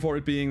reason for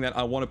it being that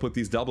I want to put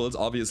these doubles,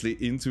 obviously,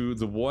 into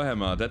the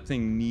Warhammer. That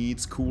thing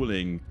needs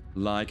cooling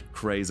like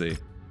crazy.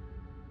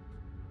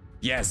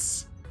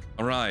 Yes!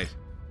 Alright.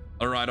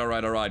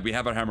 Alright. We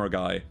have a hammer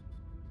guy.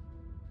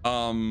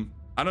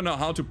 I don't know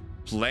how to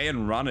play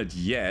and run it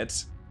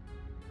yet.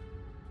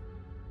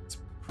 It's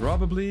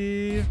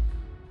probably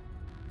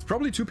 2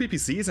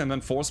 PPCs and then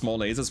 4 small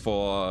lasers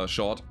for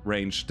short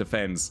range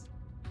defense.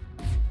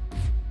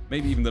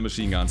 Maybe even the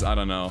machine guns, I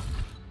don't know.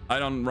 I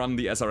don't run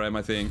the SRM,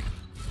 I think.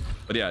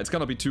 But yeah, it's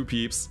gonna be 2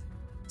 peeps.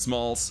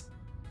 smalls,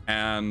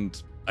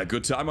 and a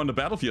good time on the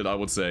battlefield, I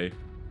would say.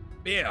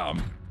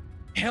 Bam!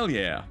 Hell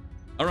yeah!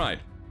 Alright.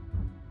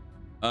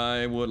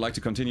 I would like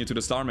to continue to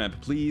the star map,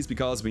 please,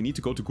 because we need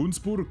to go to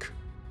Gunzburg.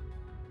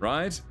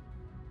 Right?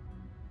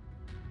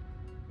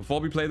 Before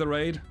we play the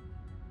raid,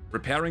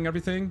 repairing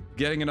everything,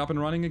 getting it up and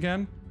running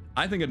again.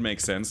 I think it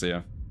makes sense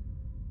here.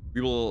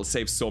 We will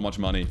save so much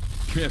money.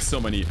 We have so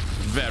many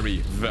very,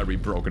 very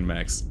broken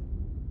mechs.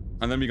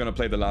 And then we're gonna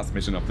play the last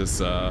mission of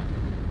this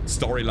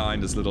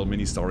storyline, this little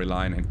mini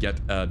storyline, and get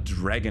a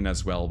dragon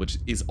as well, which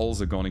is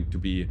also going to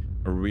be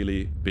a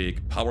really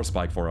big power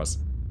spike for us.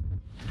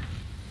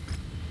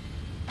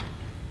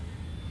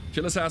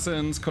 Kill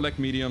assassins, collect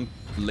medium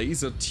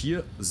laser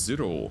tier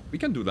 0. We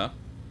can do that.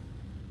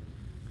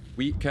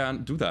 We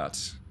can do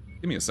that.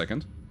 Give me a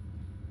second.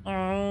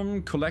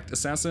 Collect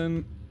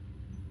assassin.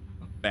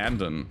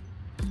 Abandon.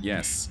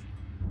 Yes.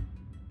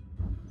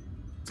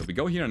 So we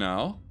go here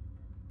now.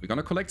 We're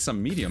gonna collect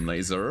some medium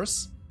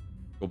lasers.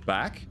 Go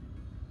back.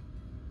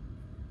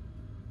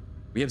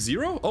 We have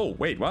 0? Oh,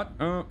 wait, what?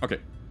 Okay.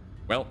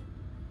 Well,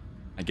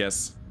 I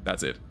guess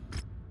that's it.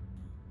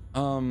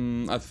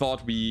 I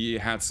thought we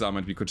had some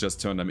and we could just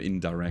turn them in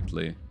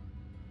directly.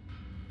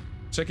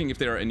 Checking if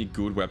there are any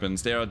good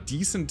weapons. There are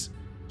decent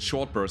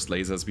short burst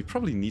lasers. We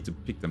probably need to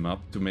pick them up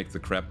to make the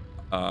crap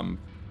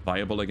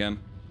viable again.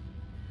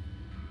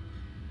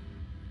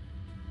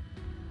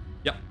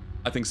 Yeah,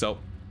 I think so.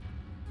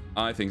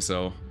 I think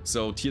so.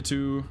 So tier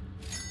 2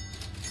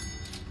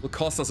 will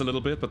cost us a little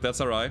bit, but that's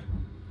alright.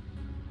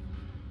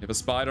 We have a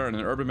spider and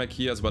an urban mech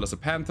here, as well as a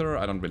panther.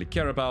 I don't really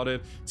care about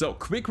it. So,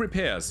 quick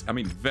repairs. I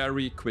mean,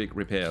 very quick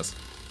repairs.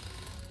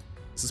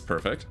 This is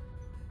perfect.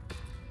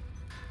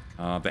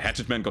 The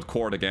Hatchetman got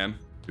cored again.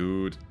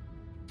 Dude.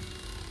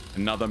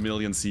 Another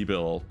million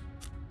C-bill.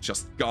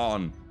 Just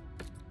gone.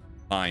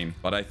 Fine,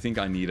 but I think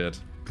I need it.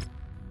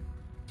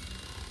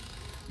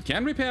 You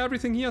can repair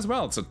everything here as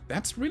well, so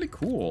that's really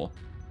cool.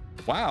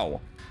 Wow.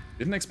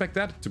 Didn't expect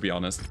that, to be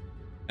honest.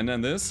 And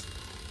then this.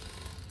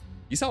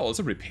 These are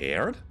also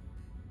repaired?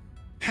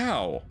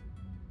 How?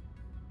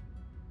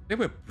 They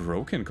were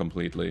broken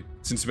completely.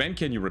 Since when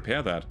can you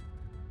repair that?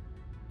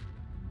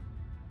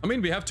 I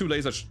mean, we have two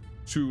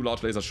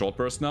large laser short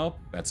bursts now.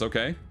 That's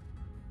okay.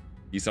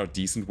 These are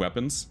decent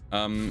weapons.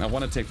 I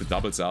want to take the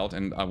doubles out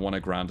and I want to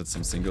grant it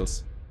some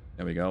singles.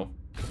 There we go.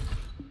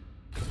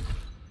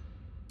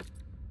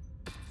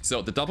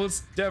 So the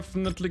doubles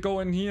definitely go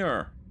in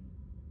here.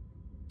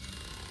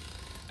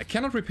 I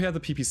cannot repair the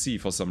PPC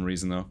for some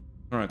reason though.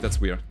 Alright, that's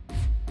weird.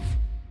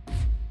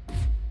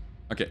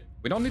 Okay,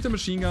 we don't need the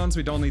machine guns,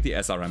 we don't need the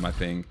SRM, I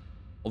think.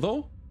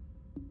 Although...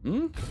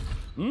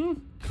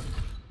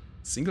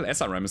 Single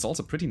SRM is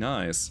also pretty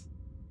nice.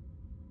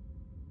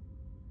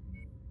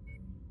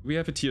 Do we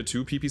have a tier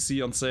 2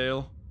 PPC on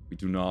sale? We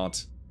do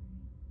not.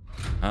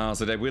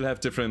 So they will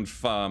have different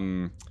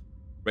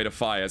rate of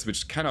fires,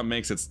 which kind of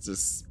makes it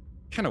just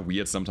kind of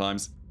weird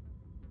sometimes.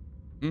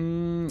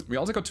 We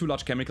also got 2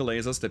 large chemical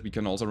lasers that we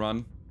can also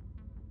run.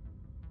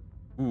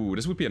 Ooh,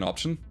 this would be an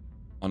option,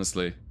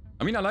 honestly.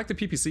 I mean, I like the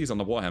PPCs on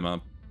the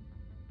Warhammer,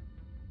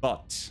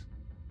 but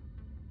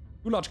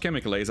 2 large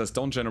chemical lasers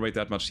don't generate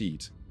that much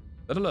heat.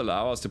 That'll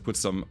allow us to put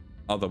some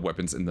other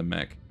weapons in the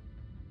mech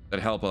that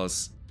help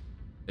us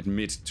at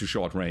mid to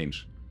short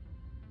range.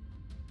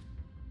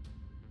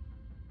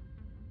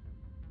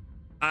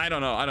 I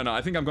don't know.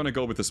 I think I'm gonna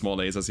go with the small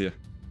lasers here.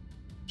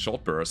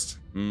 Short burst.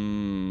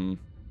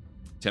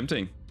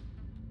 Tempting.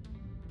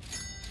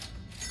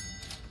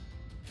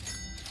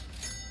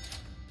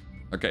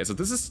 Okay, so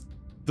this is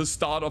the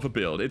start of a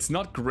build. It's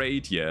not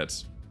great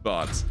yet,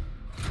 but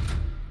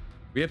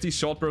we have these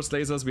short burst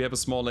lasers. We have a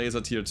small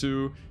laser tier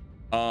 2.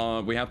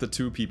 We have the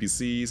 2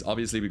 PPCs.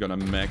 Obviously, we're gonna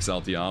max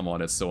out the armor.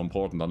 That's so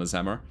important on this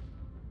hammer.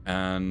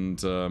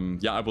 And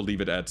yeah, I will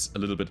leave it at a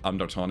little bit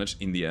under tonnage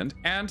in the end.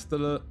 And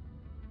the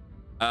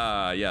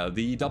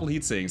the double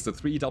heat sinks, the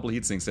 3 double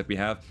heat sinks that we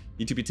have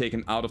need to be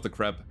taken out of the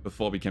crap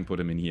before we can put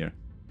them in here.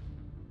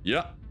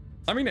 Yeah,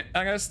 I mean,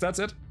 I guess that's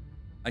it.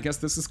 I guess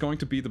this is going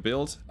to be the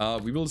build.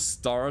 We will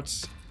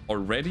start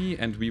already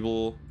and we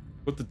will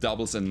put the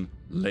doubles in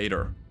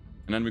later.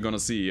 And then we're gonna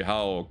see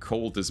how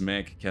cold this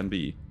mech can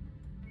be.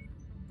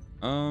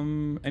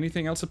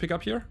 Anything else to pick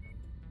up here?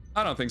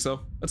 I don't think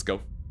so. Let's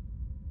go.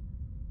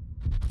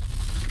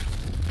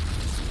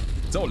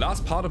 So,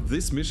 last part of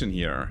this mission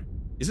here.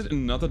 Is it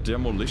another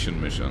demolition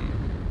mission?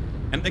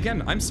 And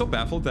again, I'm so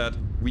baffled that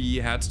we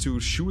had to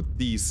shoot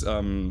these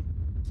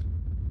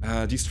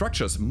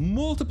structures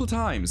multiple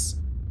times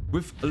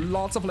with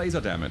lots of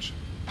laser damage.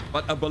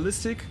 But a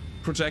ballistic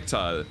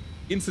projectile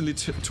instantly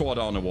tore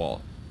down a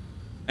wall.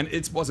 And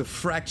it was a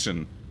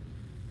fraction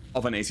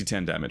of an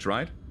AC-10 damage,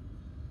 right?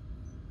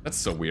 That's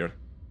so weird.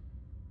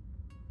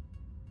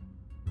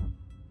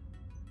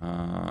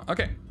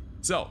 Okay,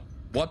 so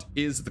what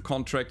is the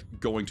contract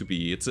going to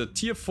be? It's a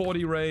tier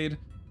 40 raid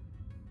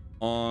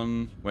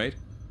on... Wait.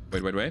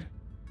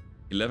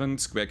 11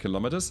 square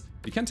kilometers.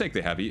 We can take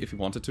the heavy if you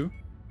wanted to.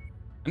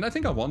 And I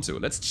think I want to.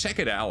 Let's check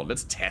it out.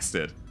 Let's test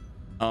it.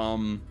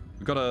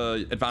 We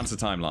gotta advance the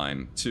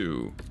timeline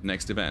to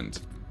next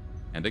event.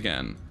 And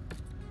again.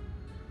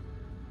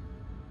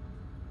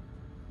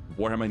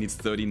 Warhammer needs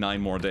 39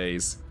 more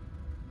days.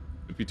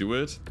 Did we do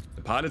it?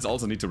 The pilots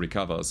also need to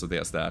recover, so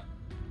there's that.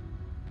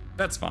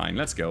 That's fine,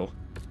 let's go.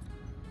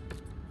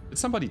 Did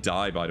somebody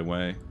die, by the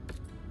way?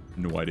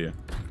 No idea.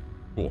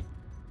 Cool.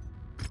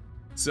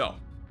 So,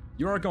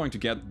 you are going to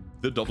get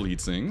the double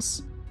heat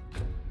sinks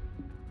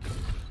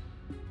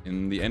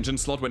in the engine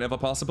slot whenever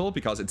possible,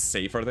 because it's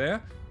safer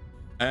there.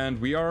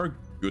 And we are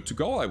good to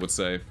go, I would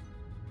say.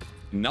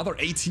 Another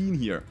 18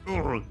 here.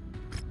 Ugh.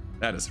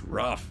 That is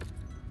rough.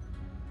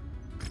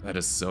 That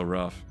is so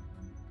rough.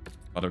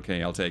 But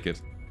okay, I'll take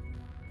it.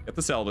 Get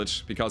the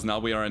salvage, because now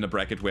we are in a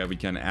bracket where we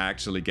can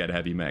actually get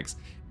heavy mechs.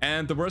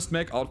 And the worst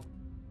mech out of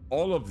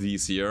all of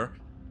these here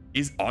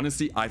is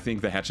honestly, I think,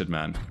 the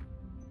Hatchetman.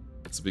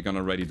 So we're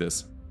gonna ready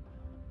this.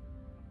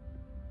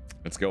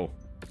 Let's go.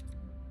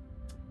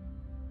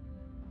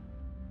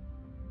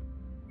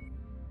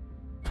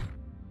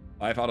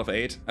 Five out of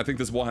 8. I think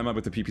this Warhammer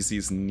with the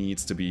PPCs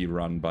needs to be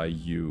run by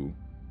you.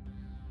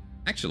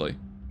 Actually.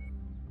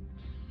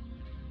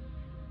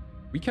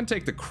 We can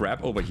take the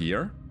crap over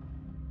here.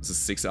 This is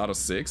 6 out of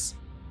 6.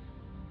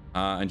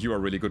 And you are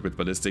really good with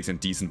ballistics and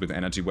decent with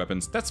energy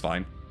weapons. That's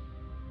fine.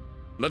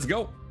 Let's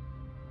go.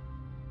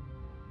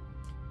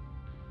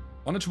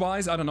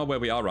 Tonnage-wise, I don't know where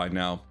we are right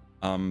now.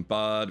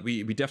 But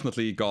we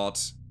definitely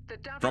got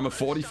from a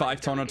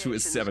 45-tonner to a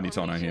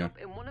 70-tonner here.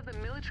 In one of the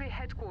military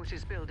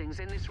headquarters buildings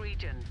in this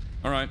region.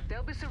 All right.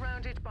 They'll be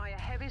surrounded by a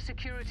heavy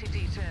security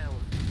detail,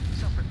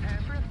 so prepare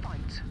for a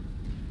fight.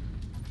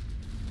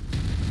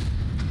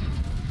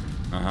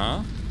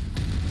 Uh-huh.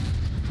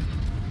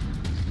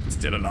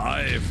 Still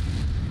alive.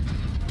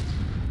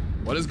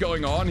 What is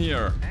going on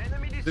here?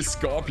 This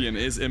scorpion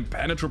is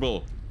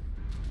impenetrable.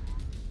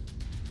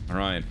 All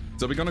right.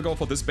 So we're gonna go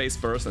for this base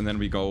first, and then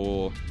we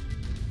go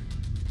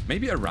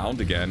maybe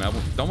around again. I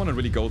don't want to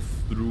really go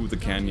through the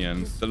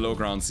canyon. The low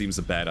ground seems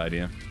a bad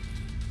idea.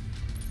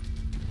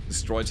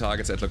 Destroy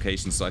targets at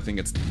locations, so I think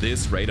it's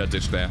this radar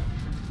ditch there.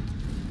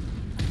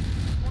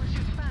 Once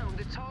you've found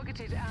the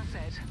targeted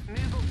asset,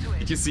 move up to it.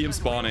 Did you see him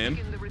spawn in?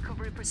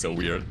 So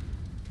weird.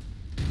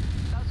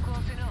 That's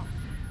close enough.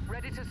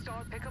 Ready to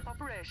start pickup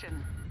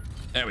operation.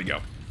 There we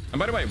go. And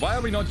by the way, why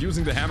are we not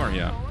using the hammer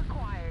here?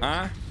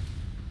 Huh?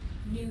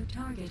 New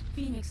target,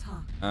 Phoenix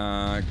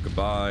Hawk.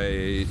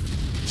 Goodbye,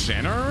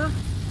 Jenner.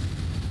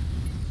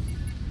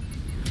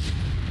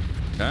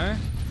 Okay.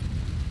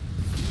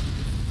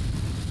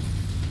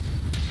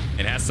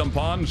 It has some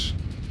punch.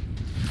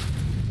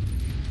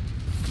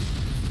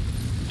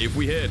 If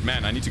we hit,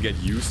 man, I need to get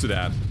used to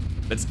that.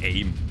 Let's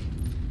aim.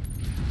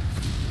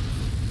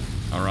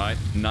 All right,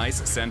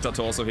 nice center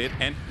torso hit,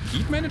 and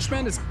heat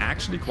management is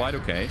actually quite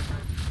okay.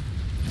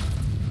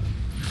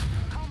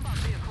 Combat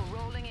vehicle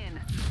rolling in.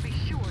 Be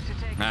sure to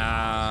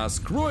take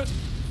Screw it.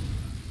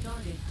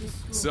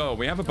 So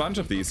we have a bunch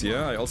of these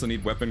here. I also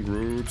need weapon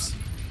groups.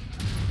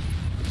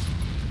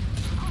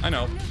 I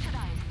know,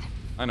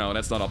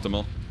 that's not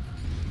optimal.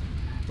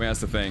 Where's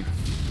the thing?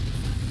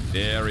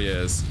 There he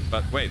is.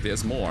 But wait,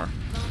 there's more.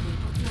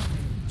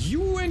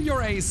 You and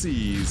your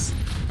ACs.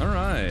 All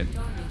right.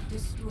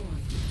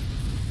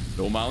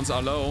 Low mounts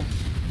are low.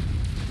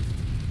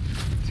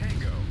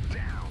 Tango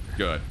down.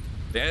 Good.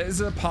 There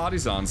is a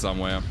partisan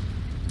somewhere.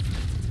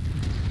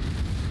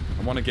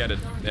 I want to get it.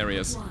 There he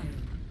is.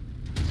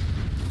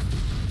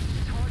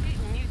 target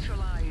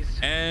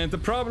neutralized. And the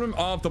problem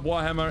of the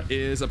Warhammer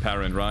is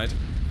apparent, right?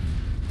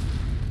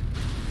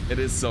 It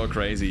is so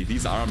crazy.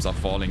 These arms are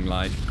falling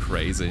like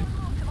crazy.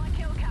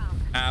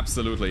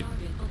 Absolutely.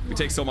 We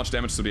take so much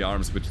damage to the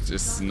arms, which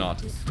is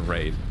not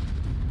great.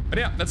 But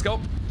yeah, let's go.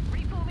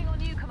 Reforming on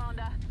you,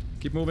 Commander.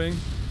 Keep moving.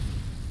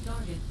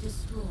 Target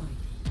destroyed.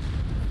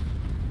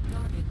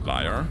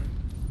 Fire.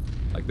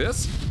 Like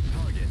this?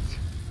 Target.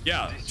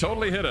 Yeah,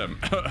 totally hit him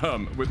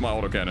with my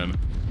autocannon.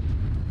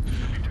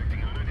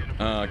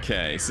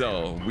 Okay,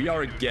 so we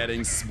are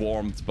getting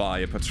swarmed by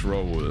a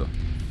patrol.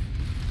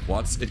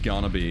 What's it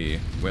gonna be?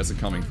 Where's it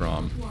coming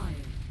from?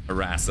 A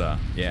Rasa,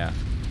 yeah.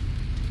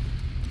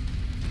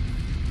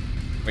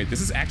 Wait,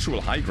 this is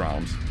actual high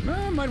ground.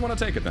 Might want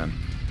to take it then.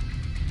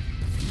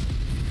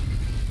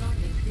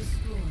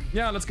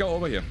 Yeah, let's go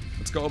over here.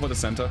 Let's go over the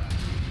center.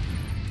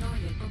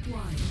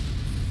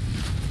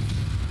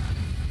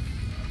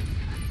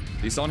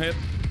 Please don't hit.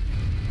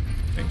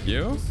 Thank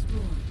you.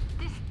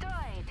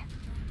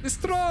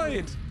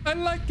 Destroyed! I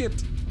like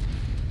it!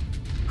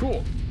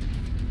 Cool.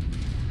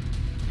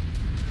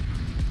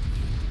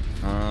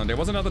 There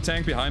was another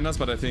tank behind us,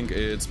 but I think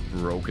it's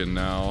broken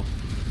now.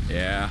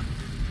 Yeah.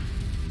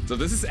 So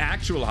this is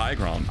actual high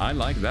ground. I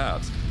like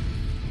that.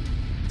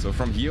 So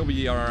from here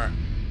we are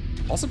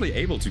possibly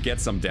able to get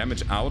some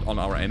damage out on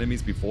our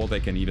enemies before they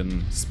can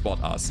even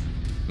spot us.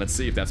 Let's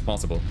see if that's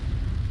possible.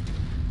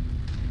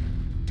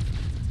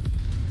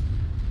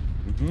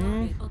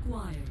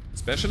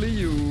 Especially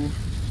you.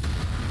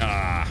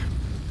 Ah,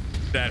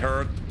 that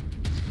hurt.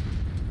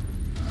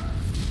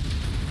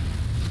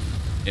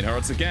 It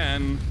hurts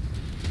again.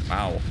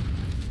 Wow.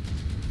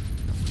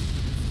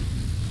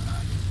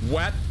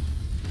 What?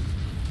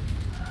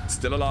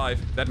 Still alive.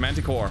 That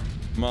manticore.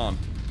 Come on.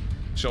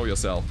 Show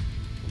yourself.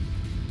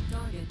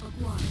 Target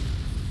acquired.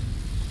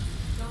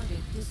 Target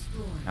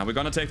destroyed. And we're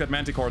gonna take that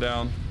manticore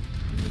down.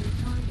 New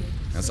target.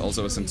 There's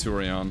also a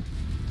Centurion.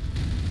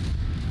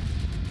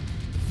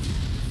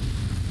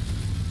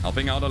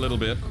 Helping out a little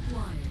bit.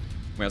 Acquired.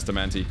 Where's the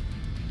Manti?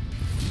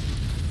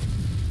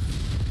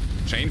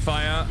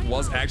 Chainfire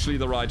was actually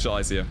the right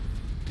choice here.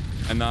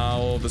 And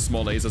now the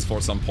small lasers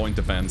for some point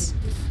defense.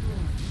 Destroyed.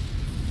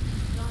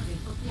 Target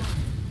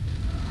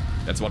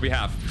acquired. That's what we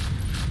have.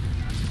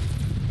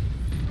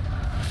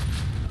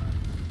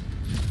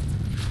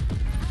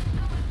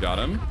 Got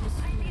him.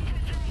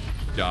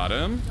 Got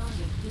him. Target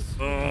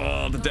destroyed.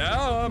 Oh, the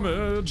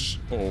damage.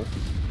 Oh.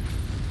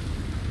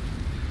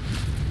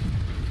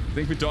 I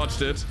think we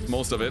dodged it.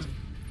 Most of it.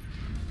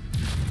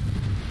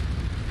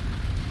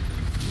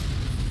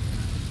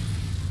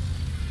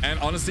 And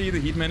honestly, the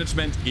heat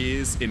management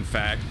is, in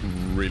fact,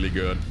 really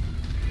good.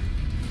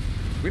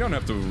 We don't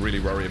have to really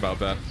worry about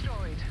that.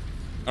 Destroyed.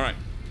 Alright,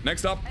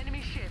 next up.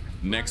 Enemy ship.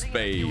 Next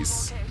Landing at your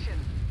base. location.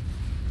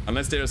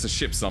 Unless there's a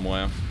ship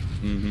somewhere.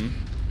 Mm-hmm.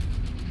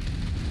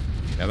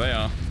 There they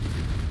are.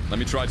 Let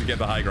me try to get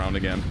the high ground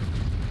again.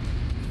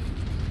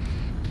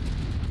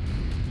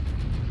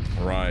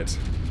 Alright.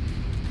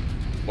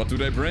 What do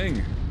they bring?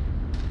 New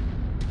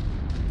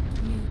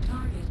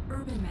target.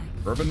 Urban Mech.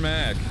 Urban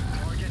Mech.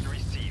 Target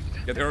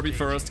received. Get Irby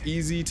first.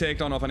 Easy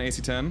takedown of an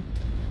AC-10.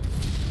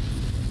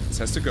 This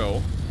has to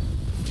go.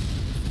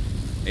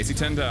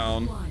 AC-10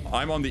 down.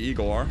 I'm on the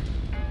Igor.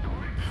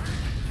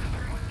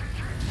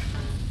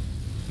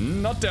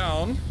 Not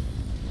down.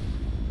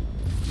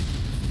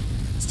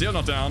 Still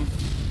not down.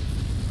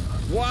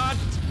 What?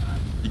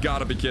 You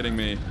gotta be kidding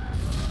me.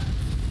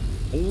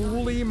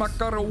 Holy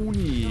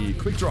macaroni.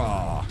 Quick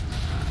draw.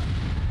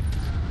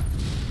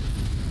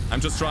 I'm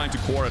just trying to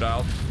core it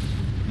out.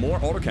 More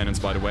autocannons,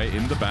 by the way,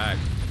 in the back.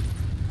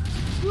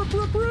 Break.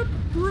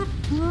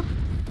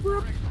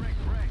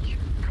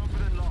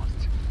 Confident lost.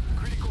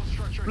 Critical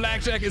structure.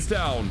 Blackjack is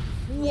down.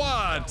 That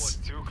What? was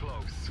too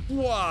close.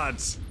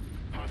 What?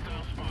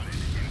 Hostile spotted.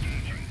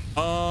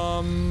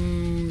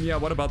 Engaging. Yeah,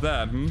 what about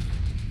that, hmm?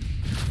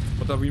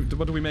 What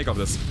do we make of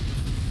this?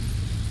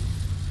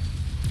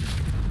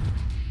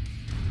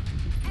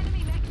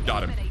 Enemy mech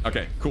Got him. eliminated.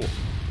 Okay, cool.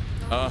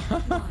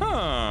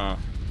 Uh-huh.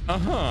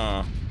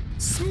 Uh-huh.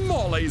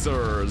 Small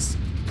lasers.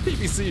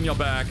 PPC in your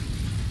back.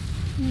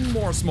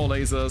 More small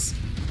lasers.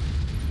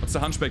 What's the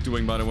Hunchback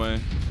doing, by the way?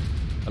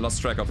 I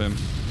lost track of him.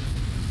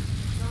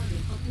 Target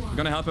acquired. I'm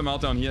gonna help him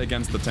out down here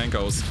against the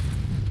Tankos.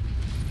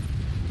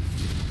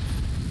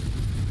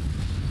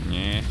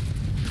 Yeah.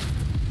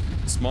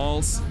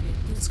 Smalls.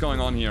 What's going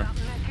on here? That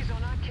mech is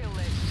on our kill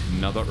list.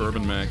 Another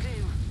urban mech.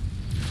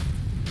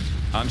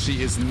 And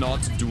she is not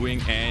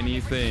doing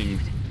anything.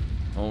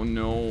 Oh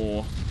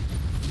no.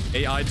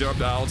 AI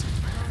derped out.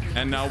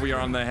 And now we are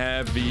under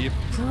heavy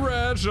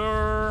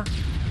pressure.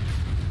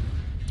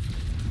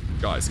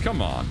 Guys,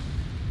 come on.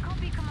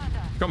 Copy,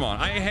 Commander. Come on.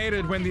 I hate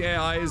it when the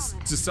AI is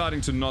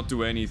deciding to not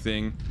do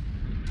anything.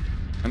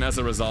 And as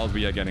a result,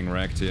 we are getting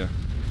wrecked here.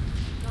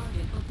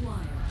 Target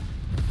acquired.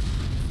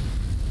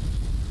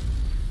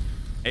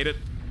 Hate it.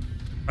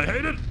 I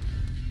hate it.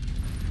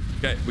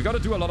 Okay, we gotta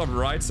do a lot of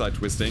right side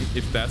twisting,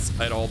 if that's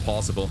at all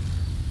possible.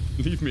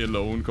 Leave me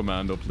alone,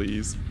 Commando,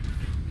 please.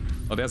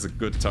 Oh, there's a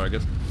good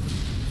target.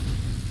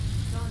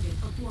 Target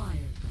acquired.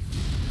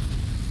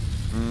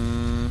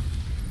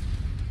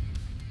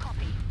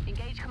 Copy.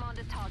 Engage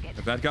Commander target.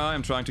 That guy,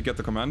 I'm trying to get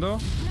the Commando.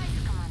 Nice,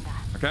 Commander.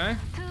 Okay.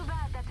 Too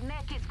bad that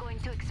mech is going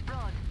to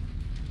explode.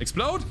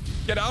 Explode?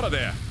 Get out of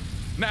there.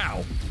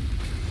 Now.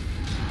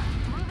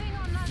 Moving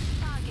on that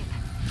target.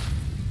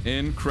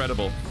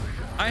 Incredible.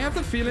 I have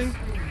the feeling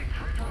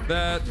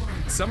that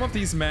some of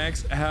these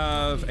mechs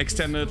have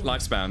extended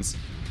lifespans.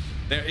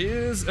 There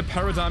is a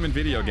paradigm in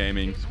video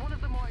gaming It's one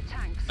of the more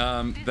tanks.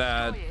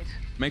 that Destroy it.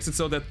 makes it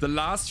so that the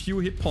last few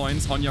hit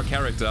points on your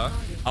character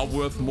are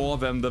worth more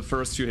than the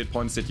first few hit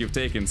points that you've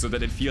taken, so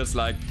that it feels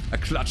like a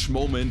clutch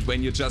moment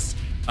when you just,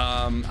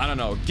 I don't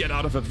know, get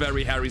out of a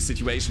very hairy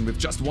situation with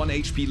just 1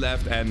 HP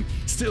left and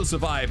still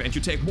survive, and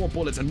you take more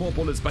bullets and more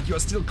bullets, but you're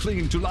still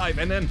clinging to life,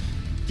 and then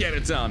get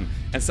it done.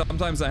 And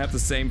sometimes I have the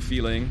same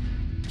feeling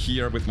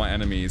here with my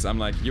enemies. I'm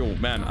like, yo,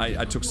 man,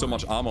 I took so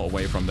much armor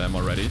away from them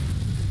already.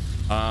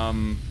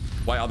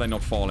 Why are they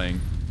not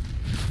falling?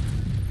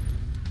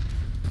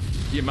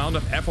 The amount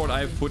of effort I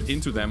have put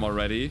into them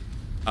already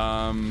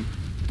Tango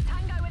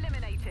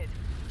eliminated.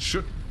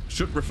 should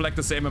reflect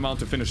the same amount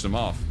to finish them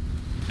off.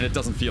 And it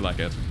doesn't feel like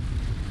it.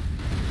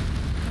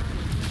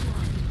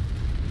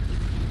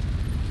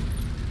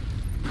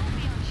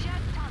 Copy on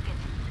shared target.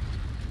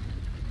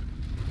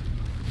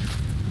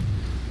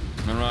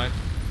 Alright,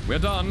 we're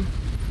done.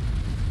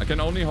 I can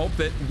only hope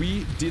that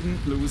we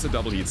didn't lose a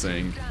double heat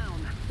saying. Down.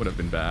 Would have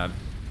been bad.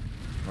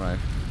 Alright.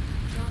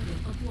 Target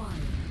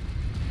acquired.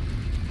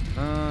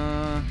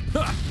 Ha!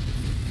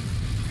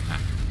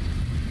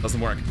 Doesn't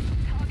work.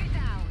 Target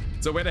down.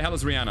 So where the hell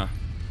is Rihanna?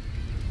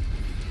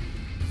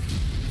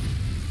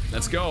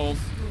 Let's go.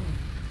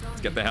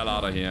 Let's get the hell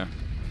out of here.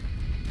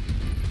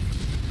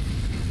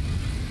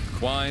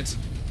 Quiet.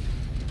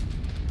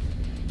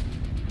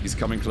 He's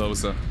coming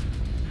closer.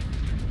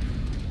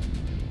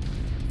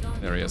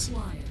 There he is.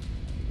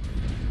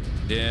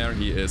 There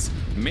he is.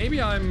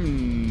 Maybe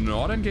I'm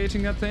not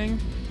engaging that thing.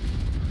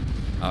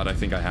 But I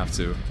think I have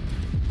to.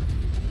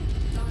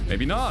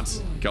 Maybe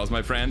not, because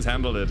my friends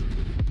handled it.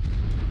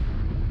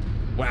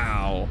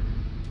 Wow.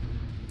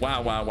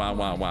 Wow, wow, wow,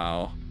 wow,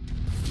 wow.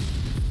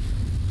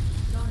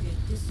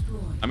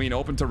 I mean,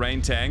 open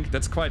terrain tank,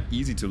 that's quite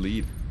easy to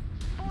lead.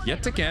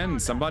 Yet again,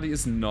 somebody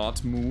is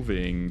not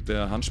moving.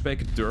 The Hunchback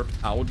derped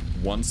out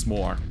once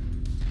more.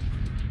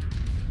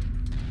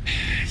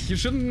 You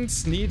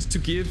shouldn't need to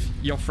give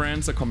your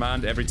friends a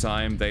command every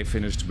time they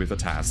finished with a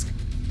task.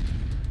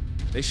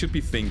 They should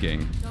be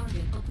thinking.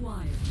 Target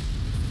acquired.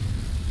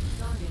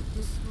 Target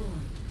destroyed.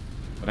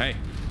 But hey,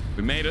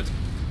 we made it.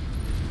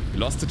 We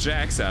lost to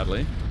Jack,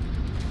 sadly.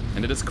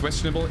 And it is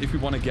questionable if we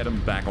want to get him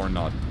back or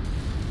not.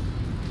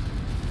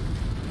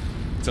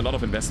 It's a lot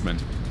of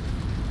investment.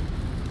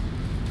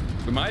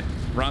 We might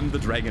run the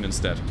dragon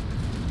instead.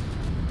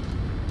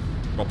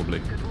 Probably.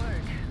 Good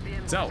work. The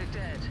Empires So, are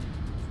dead.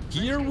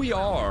 here we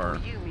are.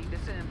 You meet the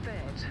same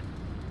fate.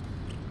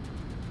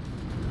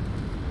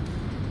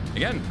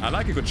 Again, I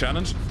like a good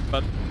challenge,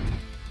 but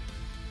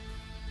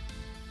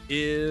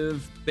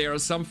if there are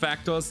some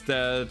factors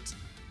that,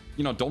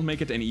 you know, don't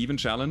make it an even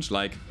challenge,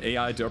 like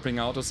AI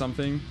derping out or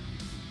something,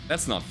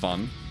 that's not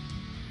fun.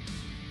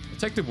 I'll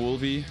take the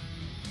Wolvie.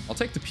 I'll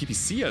take the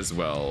PPC as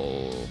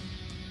well.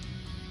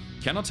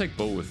 Cannot take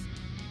both.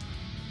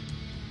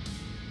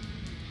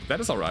 That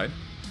is alright.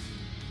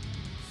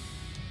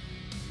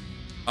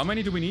 How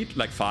many do we need?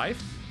 Like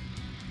 5?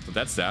 So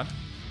that's that.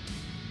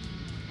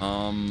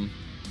 And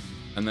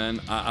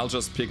then I'll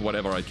just pick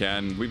whatever I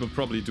can. We will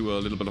probably do a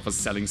little bit of a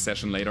selling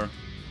session later.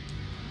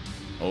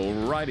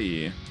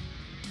 Alrighty.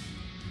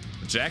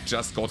 Jack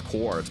just got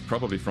cored.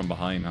 Probably from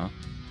behind, huh?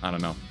 I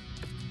don't know.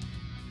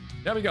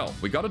 There we go.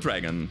 We got a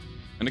dragon.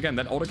 And again,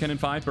 that Autocannon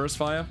 5 burst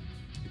fire.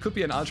 It could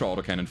be an Ultra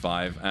Autocannon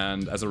 5.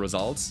 And as a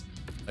result,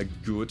 a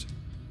good...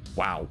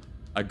 Wow.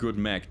 A good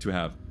mech to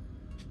have.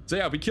 So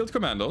yeah, we killed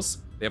commandos.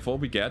 Therefore,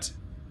 we get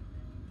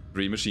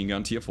 3 machine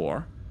gun tier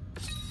 4.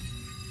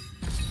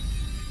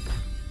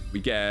 We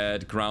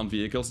get ground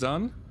vehicles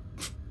done.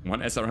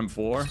 1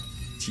 SRM4,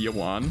 tier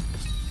 1.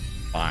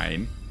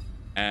 Fine.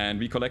 And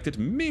we collected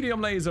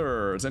medium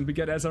lasers, and we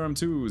get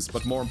SRM2s.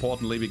 But more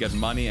importantly, we get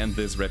money and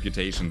this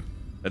reputation.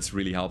 That's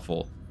really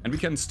helpful. And we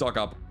can stock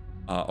up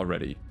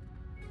already.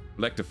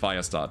 Collect a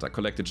fire starter,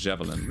 collect a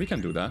javelin. We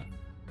can do that.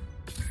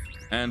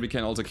 And we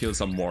can also kill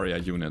some warrior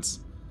units.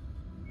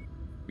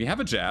 We have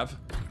a jav.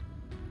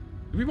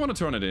 Do we want to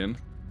turn it in?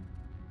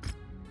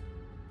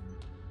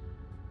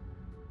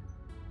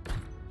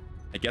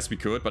 I guess we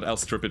could, but I'll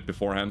strip it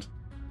beforehand.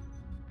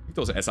 I think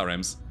those are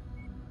SRMs.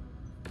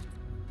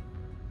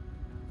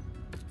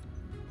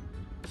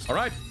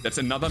 Alright, that's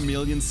another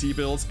million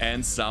C-bills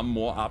and some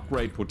more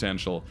upgrade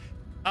potential.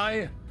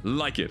 I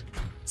like it.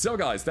 So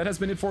guys, that has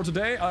been it for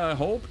today. I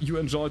hope you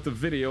enjoyed the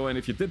video, and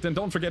if you did, then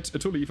don't forget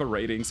to leave a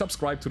rating,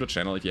 subscribe to the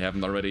channel if you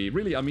haven't already.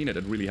 Really, I mean it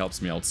really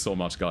helps me out so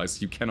much,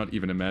 guys. You cannot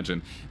even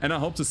imagine. And I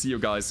hope to see you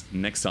guys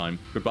next time.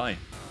 Goodbye.